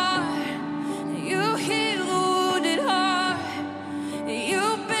apart. You heal the wounded heart.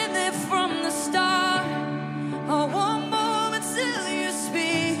 You've been there from the start. I won't move until you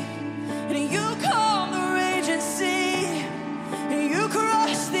speak. And you calm the raging sea. And you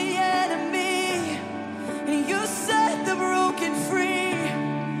crush the enemy. And you set the broken free.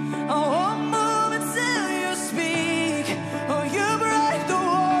 I won't move until you speak. Oh, you break the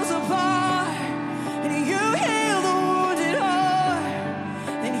walls apart. And you heal the wounded heart.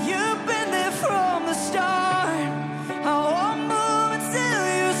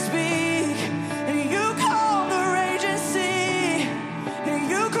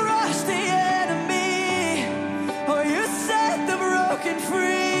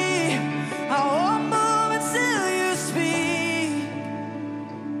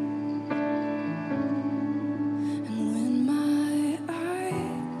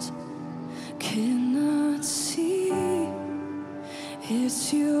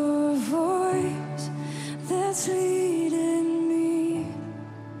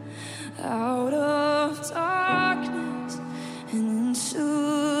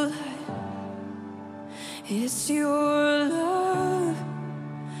 into light. It's your love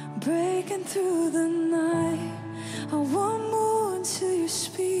breaking through the night. I want more until you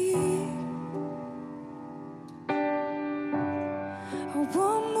speak. I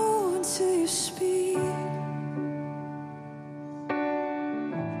want more until you speak.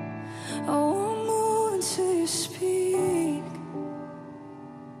 I want more until you speak.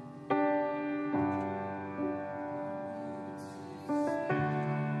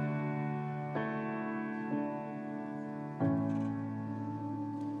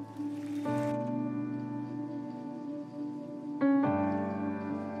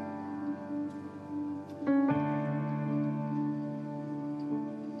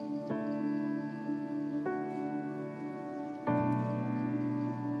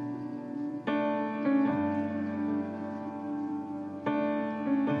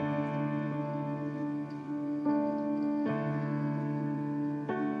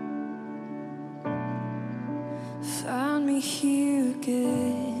 Found me here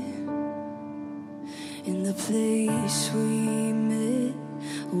again, in the place we met,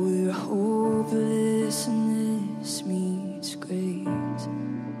 where hopelessness meets grace.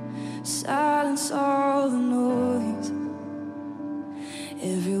 Silence all the noise,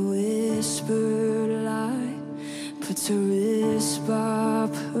 every whispered lie put to rest by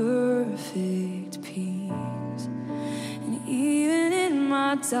perfect peace. And even in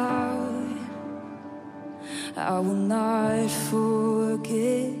my doubt, I will not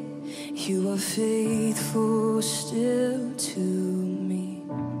forget you are faithful still to me.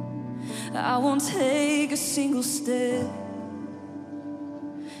 I won't take a single step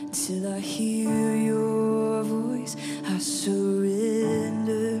till I hear your voice. I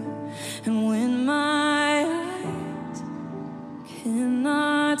surrender. And when my eyes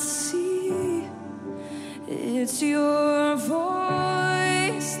cannot see, it's your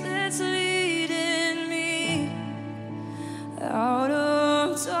voice that's leading me out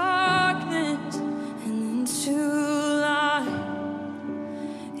of darkness and into light.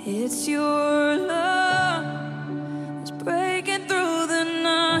 It's your love that's breaking through the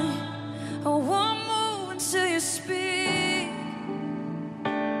night. I want more until you speak.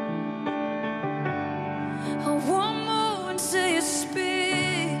 I want more until you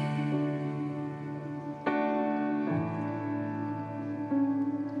speak.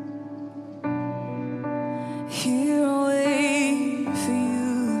 Here I'll wait for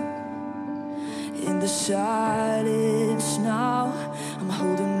you in the silence now. I'm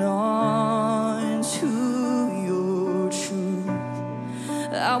holding on to your truth.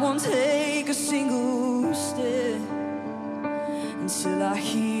 I won't take a single step until I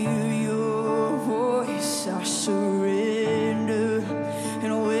hear your voice. I surrender.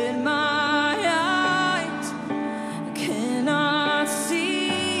 And when my eyes cannot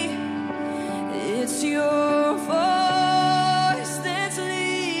see, it's your voice that's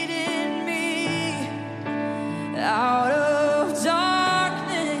leading me out of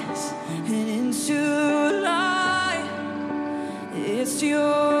darkness and into light. It's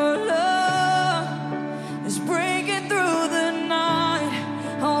your love that's breaking through the night.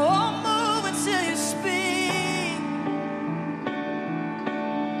 I won't move until you speak.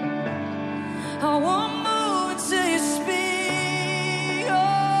 I won't move until you speak. Oh,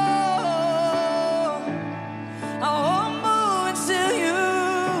 I won't move until you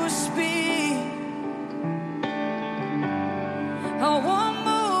speak. I won't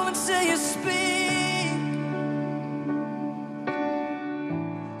move until you speak.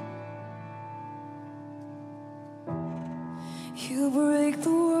 You break the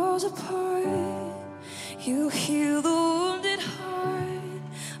walls apart. You heal the wounded heart.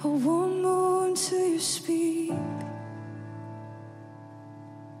 I want more until you speak.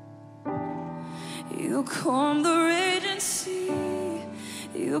 You calm the raging sea.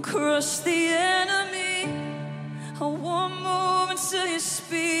 You crush the enemy. I want more until you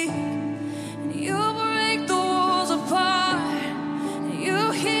speak. And you break the walls apart. And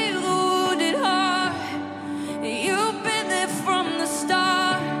you heal the wounded heart. And you've been there from the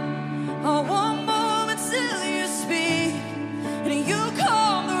start. I want more until you speak. And you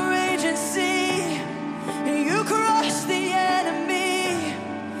calm the raging sea. And you crush the enemy.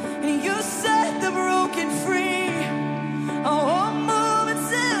 And you set the broken free. I want more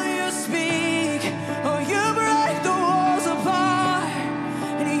until you speak. Oh, you break the walls apart.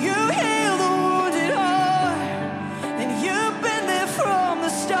 And you heal the wounded heart. And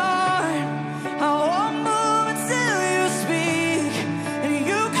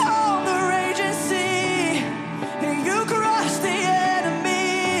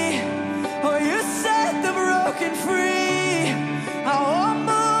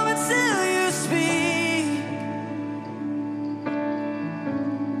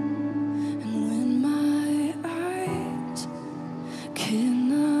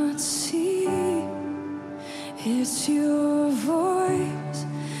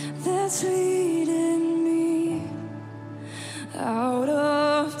that's leading me out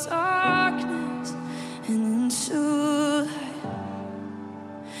of darkness and into light.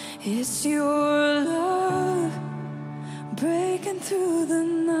 It's your love breaking through the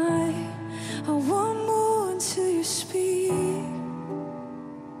night. I want more until you speak.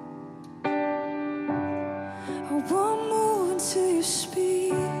 I want more until you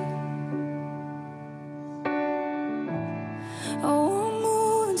speak. I want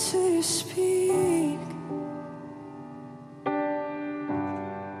more until you speak.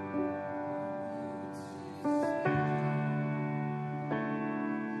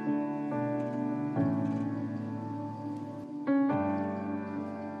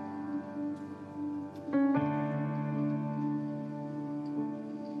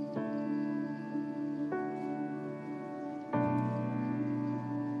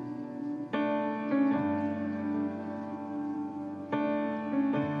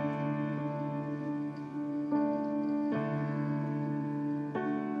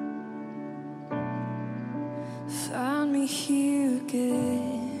 Found me here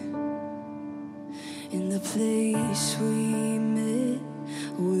again, in the place we met,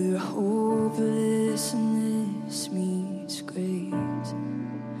 where hopelessness meets grace.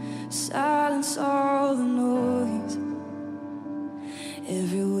 Silence all the noise,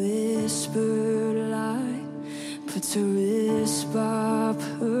 every whispered lie puts a rest by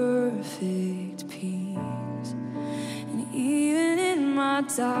perfect peace. And even in my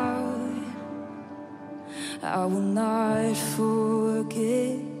doubt, I will not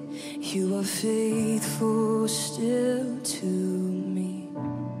forget you are faithful still to me.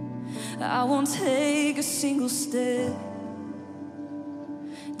 I won't take a single step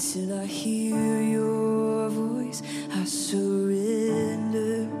till I hear your voice. I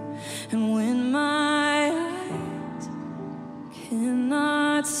surrender, and when my eyes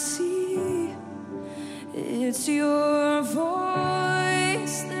cannot see, it's your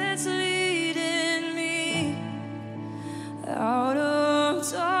voice that's leading me out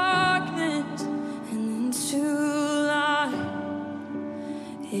of darkness and into light.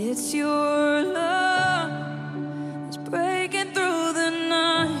 It's your love that's breaking through the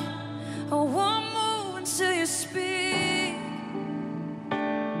night. I want more until you speak.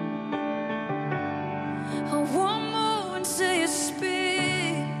 I want more until you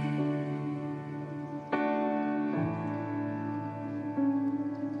speak.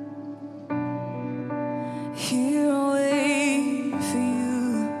 Here I'll wait for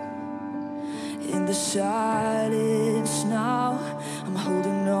you in the silence now. I'm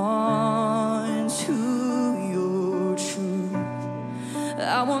holding on to your truth.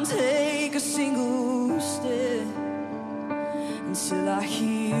 I won't take a single step until I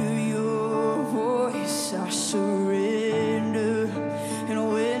hear your voice. I surrender,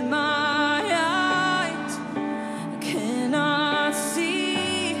 and when my eyes cannot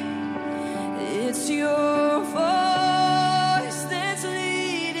see, it's your voice that's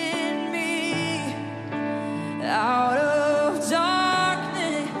leading me out of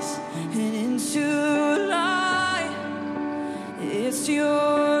darkness and into light. It's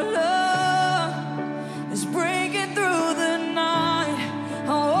your love that's breaking through the night. I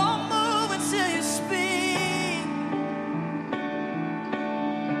won't move until you speak.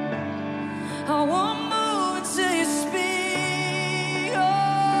 I won't move until you speak. Oh,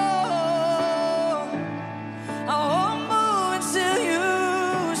 I won't move until you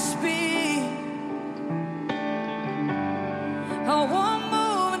speak. I won't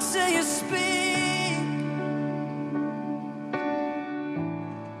move until you speak.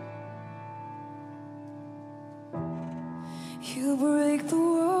 You break the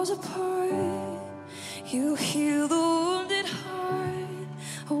walls apart. You heal the wounded heart.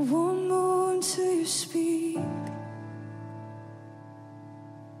 I want more until you speak.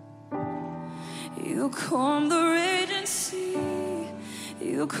 You calm the raging sea.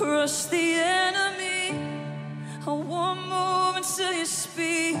 You crush the enemy. I want more until you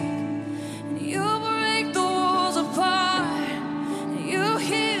speak. And you break the walls apart. And you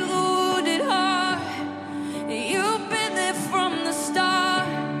heal the wounded heart. And you've been there from the start.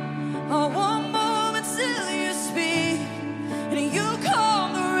 I want more until you speak. And you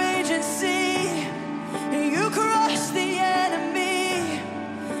calm the raging sea. And you crush the enemy.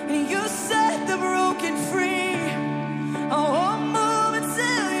 And you set the broken free. I want more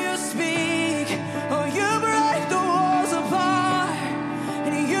until you speak. Oh, you break the walls apart.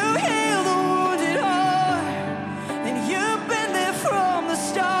 And you heal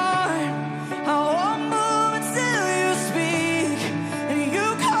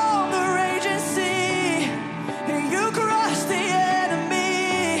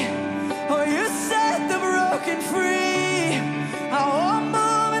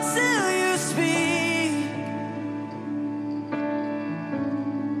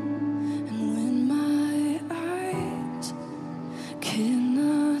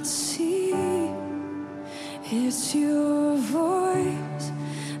It's your voice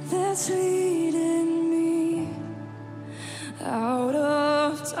that's leading me out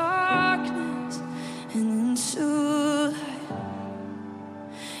of darkness and into light.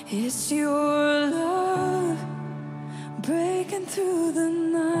 It's your love breaking through the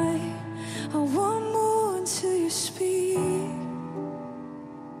night. I want more until you speak.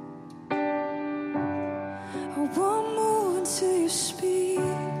 I want more until you speak.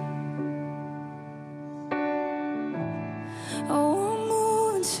 I want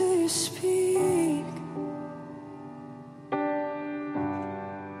more until you speak.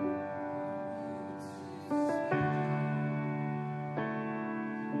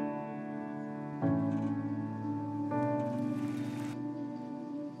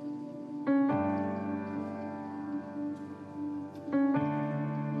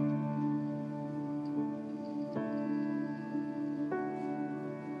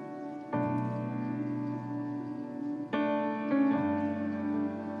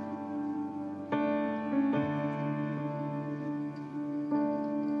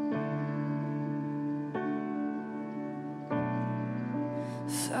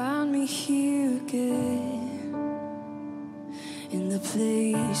 Found me here again, in the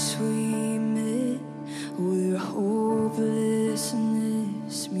place we met, where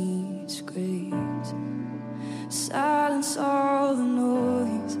hopelessness meets grace. Silence all the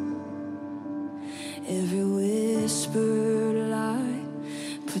noise, every whispered lie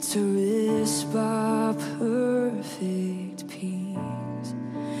put to rest by perfect peace.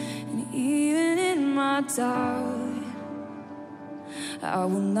 And even in my doubt, I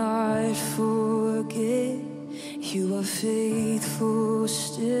will not forget you are faithful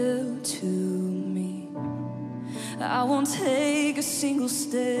still to me. I won't take a single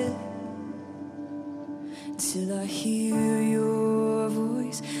step till I hear your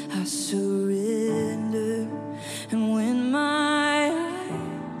voice. I surrender. And when my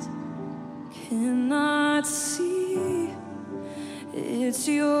eyes cannot see, it's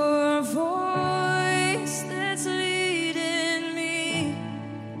your voice that's leading me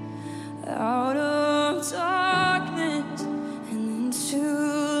out of darkness and into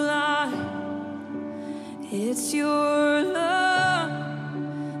light. It's your love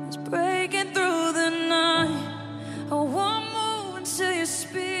that's breaking through the night. I want more until you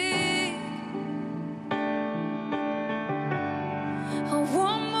speak. I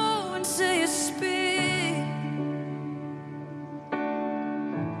want more until you speak.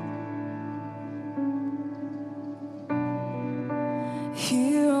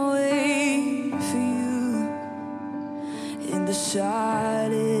 Here I'll wait for you in the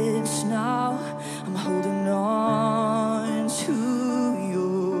silence now. I'm holding on to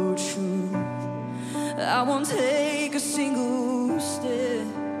your truth. I won't take a single step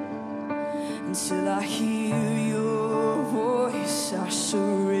until I hear your voice. I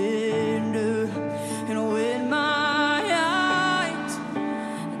surrender. And when my eyes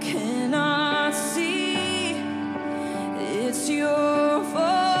cannot see, it's your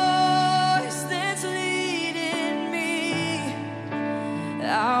voice that's leading me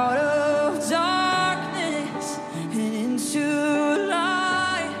out of darkness and into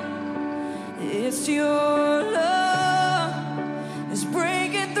light. It's your love that's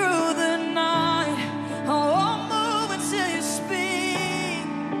breaking through the night. I won't move until you speak.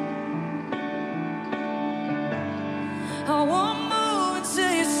 I won't move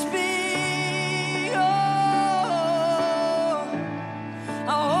until you speak. Oh, I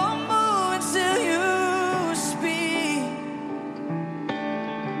won't move until you speak.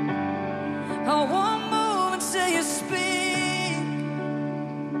 I won't move until you speak.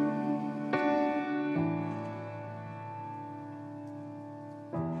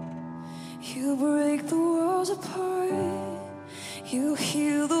 You break the walls apart. You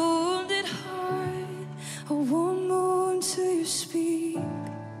heal the wounded heart. I want more until you speak.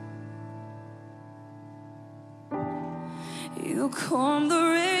 You calm the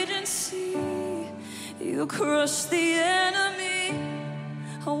raging sea. You crush the enemy.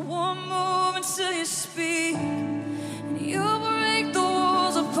 I want more until you speak.